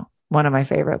Janeiro, one of my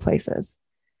favorite places.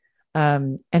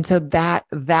 And so that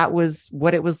was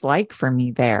what it was like for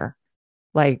me there.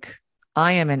 Like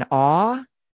I am in awe,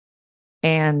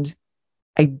 and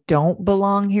I don't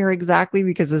belong here exactly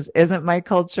because this isn't my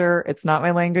culture. It's not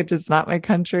my language. It's not my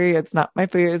country. It's not my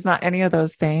food. It's not any of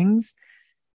those things,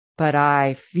 but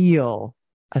I feel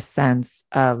a sense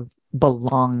of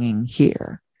belonging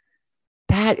here.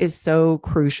 That is so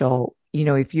crucial.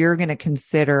 If you're going to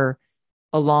consider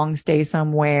a long stay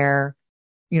somewhere,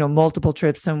 multiple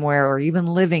trips somewhere, or even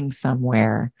living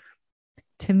somewhere,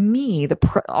 to me,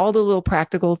 all the little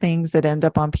practical things that end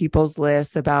up on people's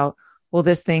lists about, well,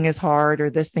 this thing is hard, or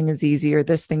this thing is easy, or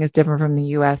this thing is different from the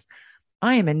US.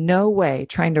 I am in no way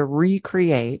trying to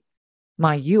recreate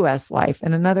my US life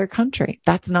in another country.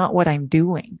 That's not what I'm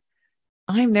doing.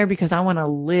 I'm there because I want to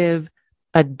live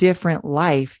a different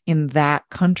life in that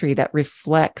country that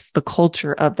reflects the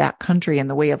culture of that country and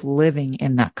the way of living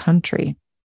in that country.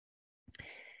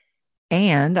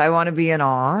 And I want to be in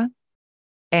awe,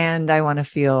 and I want to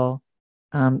feel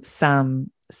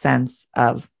some sense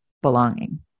of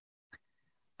belonging.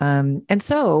 And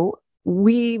so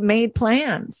we made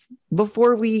plans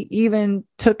before we even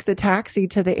took the taxi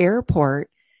to the airport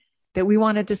that we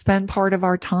wanted to spend part of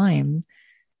our time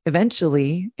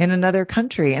eventually in another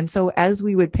country. And so as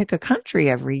we would pick a country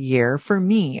every year, for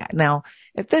me now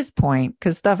at this point,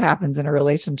 because stuff happens in a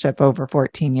relationship over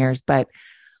 14 years, but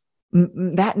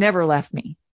that never left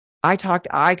me. I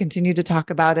continued to talk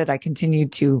about it. I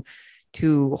continued to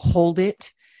hold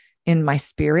it in my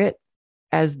spirit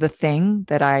as the thing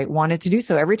that I wanted to do.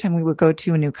 So every time we would go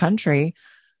to a new country,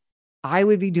 I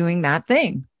would be doing that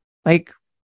thing. Like,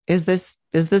 is this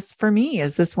for me?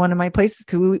 Is this one of my places?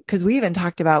 Because we even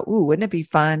talked about, wouldn't it be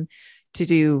fun to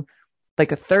do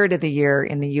like a third of the year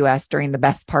in the US during the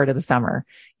best part of the summer,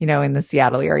 in the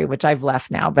Seattle area, which I've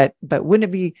left now, but wouldn't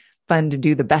it be fun to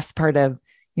do the best part of,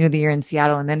 the year in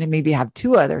Seattle, and then to maybe have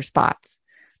 2 other spots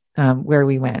where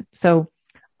we went. So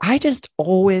I just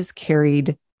always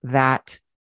carried that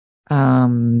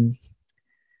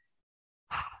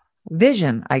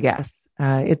vision, I guess.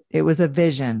 It was a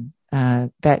vision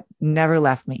that never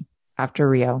left me after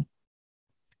Rio.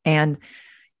 And,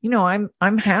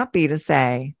 I'm happy to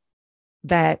say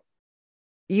that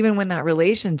even when that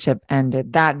relationship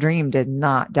ended, that dream did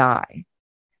not die.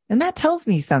 And that tells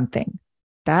me something.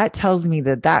 That tells me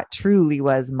that truly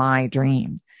was my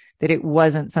dream, that it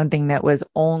wasn't something that was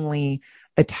only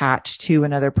attached to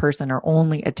another person or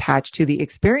only attached to the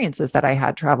experiences that I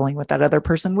had traveling with that other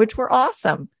person, which were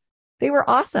awesome. They were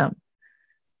awesome,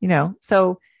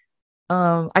 so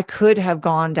I could have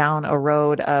gone down a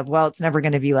road of, well, it's never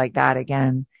going to be like that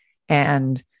again.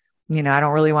 And, I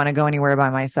don't really want to go anywhere by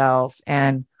myself.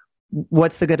 And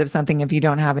what's the good of something if you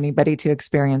don't have anybody to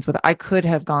experience with? I could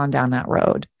have gone down that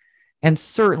road. And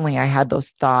certainly I had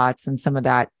those thoughts, and some of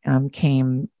that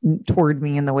came toward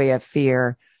me in the way of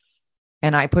fear.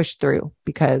 And I pushed through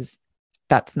because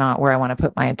that's not where I want to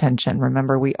put my attention.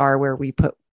 Remember, we are where we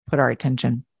put our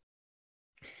attention.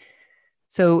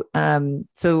 So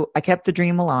I kept the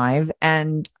dream alive,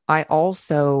 and I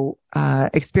also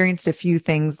experienced a few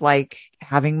things like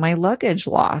having my luggage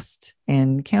lost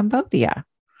in Cambodia.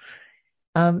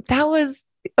 That was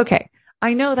okay.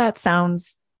 I know that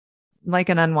sounds like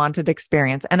an unwanted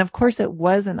experience, and of course it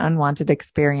was an unwanted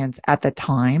experience at the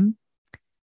time.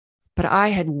 But I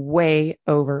had way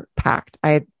overpacked.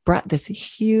 I had brought this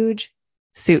huge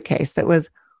suitcase that was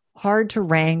hard to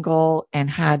wrangle and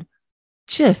had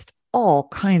just all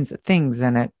kinds of things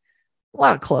in it. A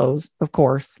lot of clothes, of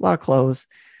course, a lot of clothes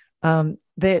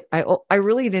that I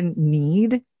really didn't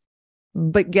need.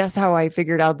 But guess how I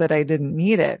figured out that I didn't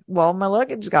need it? Well, my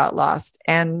luggage got lost,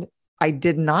 and I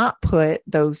did not put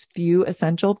those few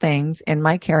essential things in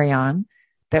my carry-on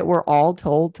that were all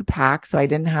told to pack. So I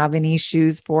didn't have any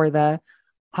shoes for the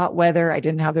hot weather. I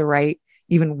didn't have the right,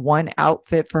 even one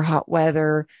outfit for hot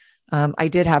weather. I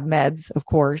did have meds, of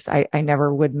course. I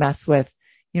never would mess with,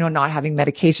 not having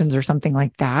medications or something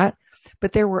like that.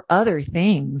 But there were other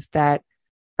things that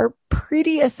are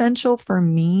pretty essential for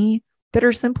me that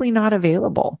are simply not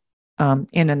available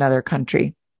in another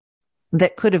country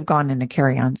that could have gone in a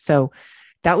carry-on. So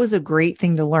that was a great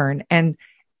thing to learn. And,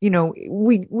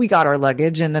 we got our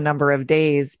luggage in a number of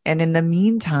days. And in the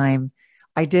meantime,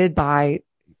 I did buy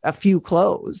a few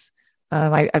clothes.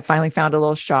 I finally found a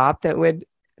little shop that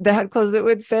had clothes that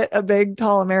would fit a big,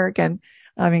 tall American.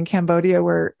 In Cambodia,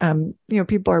 where,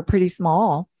 people are pretty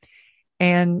small.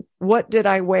 And what did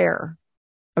I wear?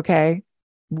 Okay.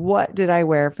 What did I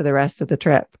wear for the rest of the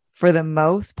trip? For the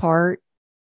most part,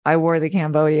 I wore the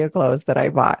Cambodia clothes that I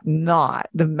bought,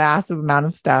 not the massive amount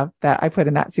of stuff that I put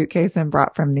in that suitcase and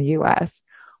brought from the US.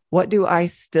 What do I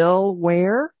still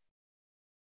wear?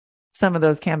 Some of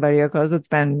those Cambodia clothes. It's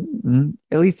been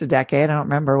at least a decade. I don't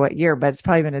remember what year, but it's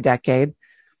probably been a decade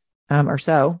or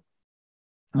so.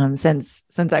 Since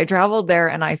I traveled there,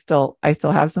 and I still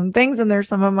have some things, and they're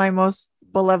some of my most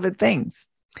beloved things.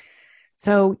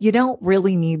 So you don't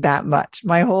really need that much.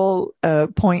 My whole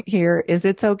point here is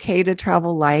it's okay to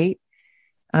travel light.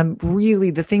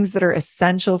 Really, the things that are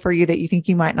essential for you that you think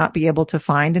you might not be able to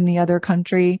find in the other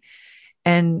country,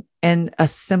 and a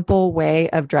simple way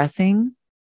of dressing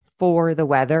for the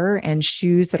weather, and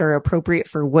shoes that are appropriate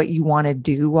for what you want to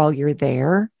do while you're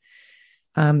there.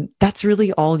 That's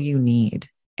really all you need.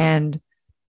 And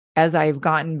as I've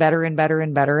gotten better and better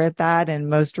and better at that, and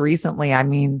most recently,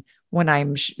 when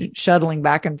I'm shuttling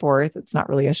back and forth, it's not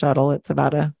really a shuttle. It's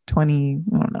about a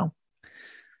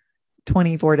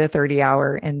 24 to 30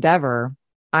 hour endeavor.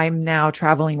 I'm now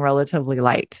traveling relatively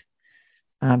light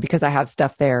because I have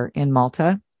stuff there in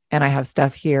Malta, and I have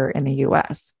stuff here in the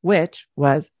US, which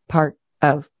was part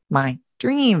of my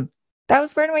dream. That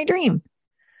was part of my dream,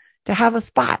 to have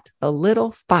a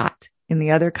little spot in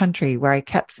the other country where I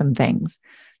kept some things.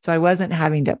 So I wasn't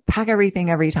having to pack everything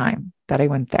every time that I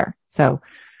went there. So,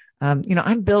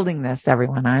 I'm building this,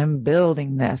 everyone. I'm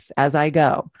building this as I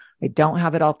go. I don't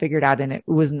have it all figured out, and it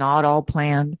was not all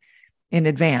planned in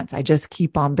advance. I just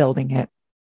keep on building it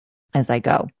as I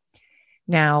go.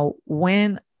 Now,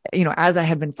 as I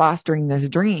had been fostering this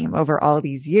dream over all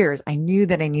these years, I knew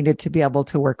that I needed to be able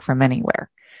to work from anywhere.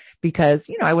 Because,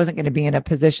 I wasn't going to be in a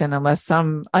position, unless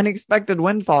some unexpected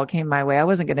windfall came my way, I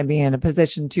wasn't going to be in a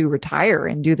position to retire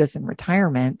and do this in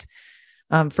retirement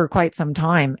for quite some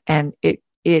time. And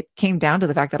it came down to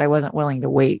the fact that I wasn't willing to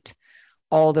wait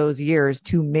all those years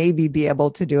to maybe be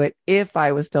able to do it if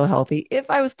I was still healthy, if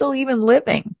I was still even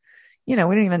living. We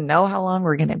don't even know how long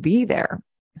we're going to be here.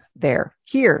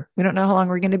 We don't know how long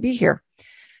we're going to be here.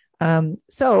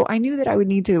 So I knew that I would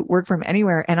need to work from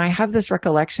anywhere. And I have this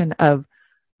recollection of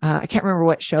I can't remember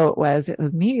what show it was. It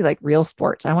was maybe like Real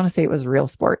Sports. I want to say it was Real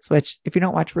Sports, which if you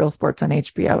don't watch Real Sports on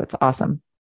HBO, it's awesome.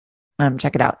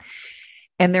 Check it out.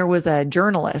 And there was a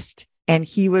journalist, and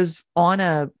he was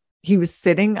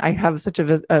sitting, I have such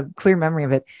a clear memory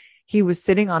of it. He was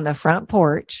sitting on the front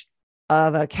porch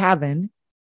of a cabin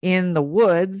in the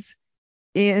woods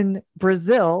in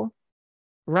Brazil,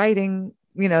 writing,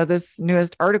 this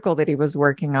newest article that he was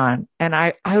working on. And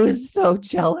I was so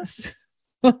jealous.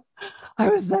 I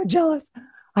was so jealous.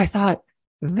 I thought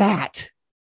that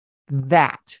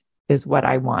is what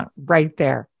I want right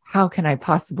there. How can I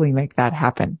possibly make that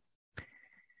happen?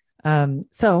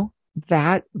 So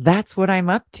that's what I'm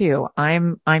up to.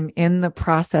 I'm in the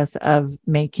process of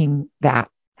making that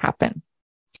happen.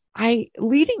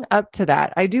 Leading up to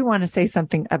that, I do want to say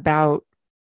something about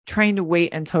trying to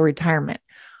wait until retirement,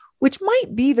 which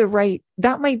might be the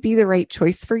right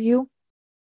choice for you.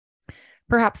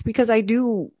 Perhaps because I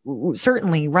do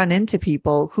certainly run into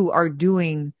people who are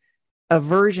doing a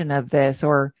version of this,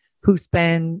 or who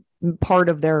spend part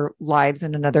of their lives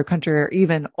in another country, or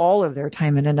even all of their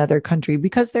time in another country,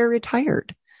 because they're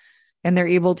retired and they're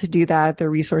able to do that. Their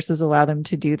resources allow them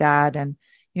to do that. And,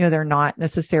 they're not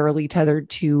necessarily tethered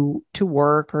to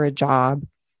work or a job.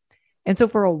 And so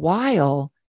for a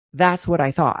while, that's what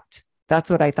I thought. That's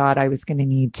what I thought I was going to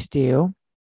need to do.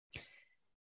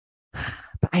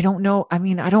 But I don't know. I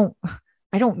mean, I don't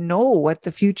know what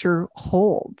the future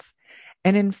holds.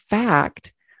 And in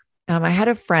fact, I had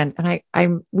a friend,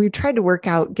 and we tried to work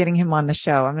out getting him on the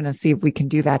show. I'm going to see if we can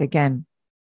do that again.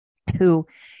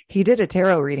 He did a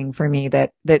tarot reading for me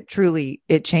that truly,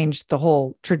 it changed the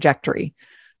whole trajectory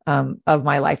of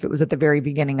my life. It was at the very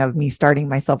beginning of me starting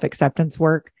my self-acceptance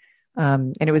work.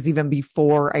 And it was even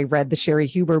before I read the Sherry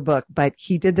Huber book, but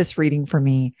he did this reading for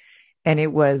me, and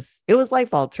it was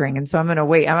life altering. And so I'm going to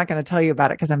wait. I'm not going to tell you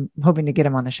about it because I'm hoping to get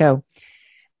him on the show.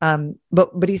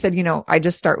 But he said, I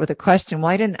just start with a question.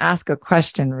 Well, I didn't ask a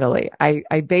question really.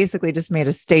 I basically just made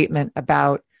a statement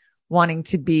about wanting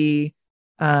to be,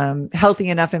 healthy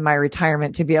enough in my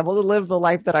retirement to be able to live the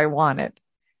life that I wanted.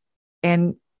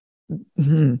 And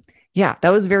yeah,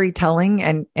 that was very telling.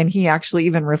 And he actually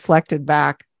even reflected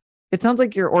back. It sounds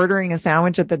like you're ordering a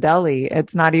sandwich at the deli.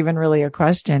 It's not even really a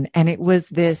question. And it was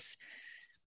this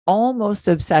almost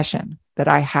obsession that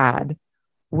I had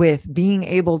with being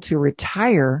able to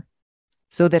retire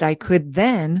so that I could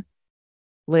then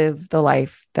live the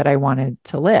life that I wanted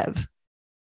to live.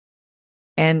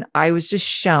 And I was just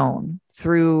shown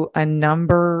through a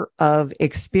number of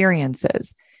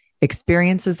experiences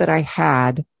that I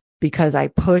had because I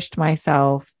pushed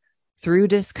myself through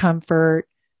discomfort,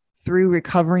 through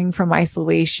recovering from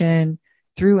isolation,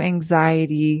 through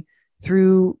anxiety,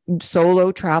 through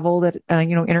solo travel that,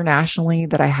 internationally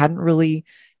that I hadn't really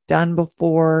done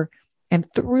before,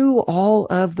 and through all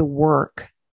of the work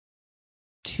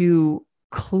to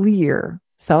clear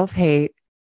self-hate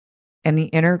and the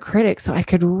inner critic so I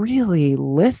could really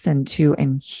listen to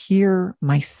and hear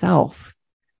myself.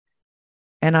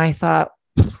 And I thought,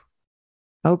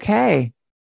 okay,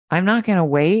 I'm not going to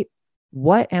wait.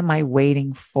 What am I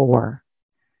waiting for?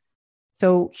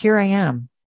 So here I am.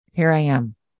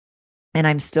 And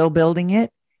I'm still building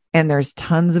it. And there's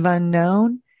tons of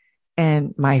unknown.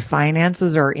 And my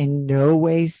finances are in no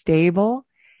way stable.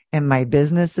 And my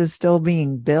business is still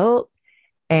being built.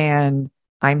 And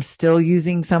I'm still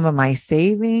using some of my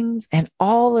savings. And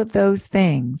all of those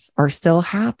things are still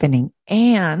happening.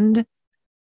 And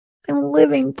I'm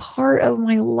living part of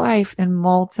my life in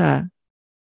Malta.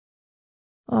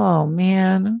 Oh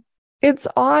man, it's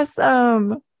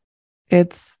awesome.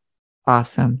 It's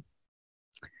awesome.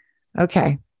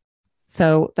 Okay.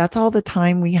 So that's all the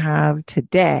time we have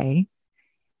today.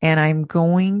 And I'm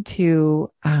going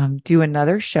to do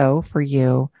another show for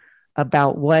you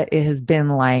about what it has been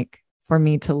like for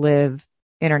me to live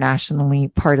internationally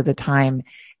part of the time.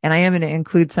 And I am going to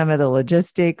include some of the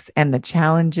logistics and the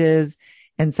challenges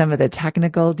and some of the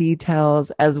technical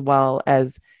details, as well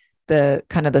as the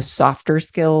kind of the softer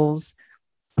skills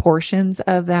portions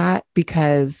of that,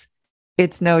 because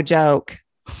it's no joke.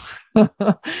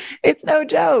 It's no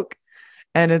joke.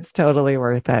 And it's totally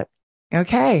worth it.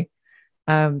 Okay.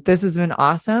 This has been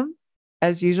awesome.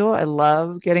 As usual, I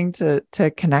love getting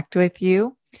to connect with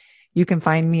you. You can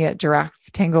find me at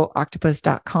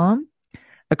giraffetangooctopus.com,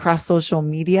 across social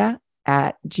media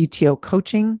at GTO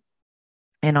Coaching,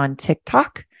 and on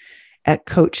TikTok at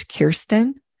Coach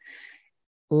Kirsten.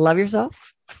 Love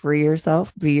yourself, free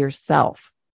yourself, be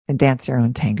yourself, and dance your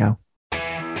own tango.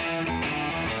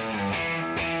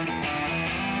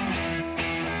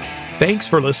 Thanks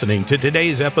for listening to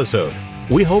today's episode.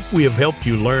 We hope we have helped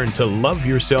you learn to love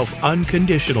yourself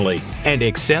unconditionally and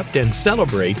accept and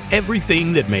celebrate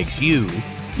everything that makes you,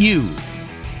 you.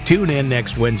 Tune in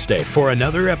next Wednesday for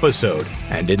another episode,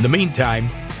 and in the meantime,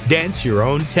 dance your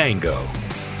own tango.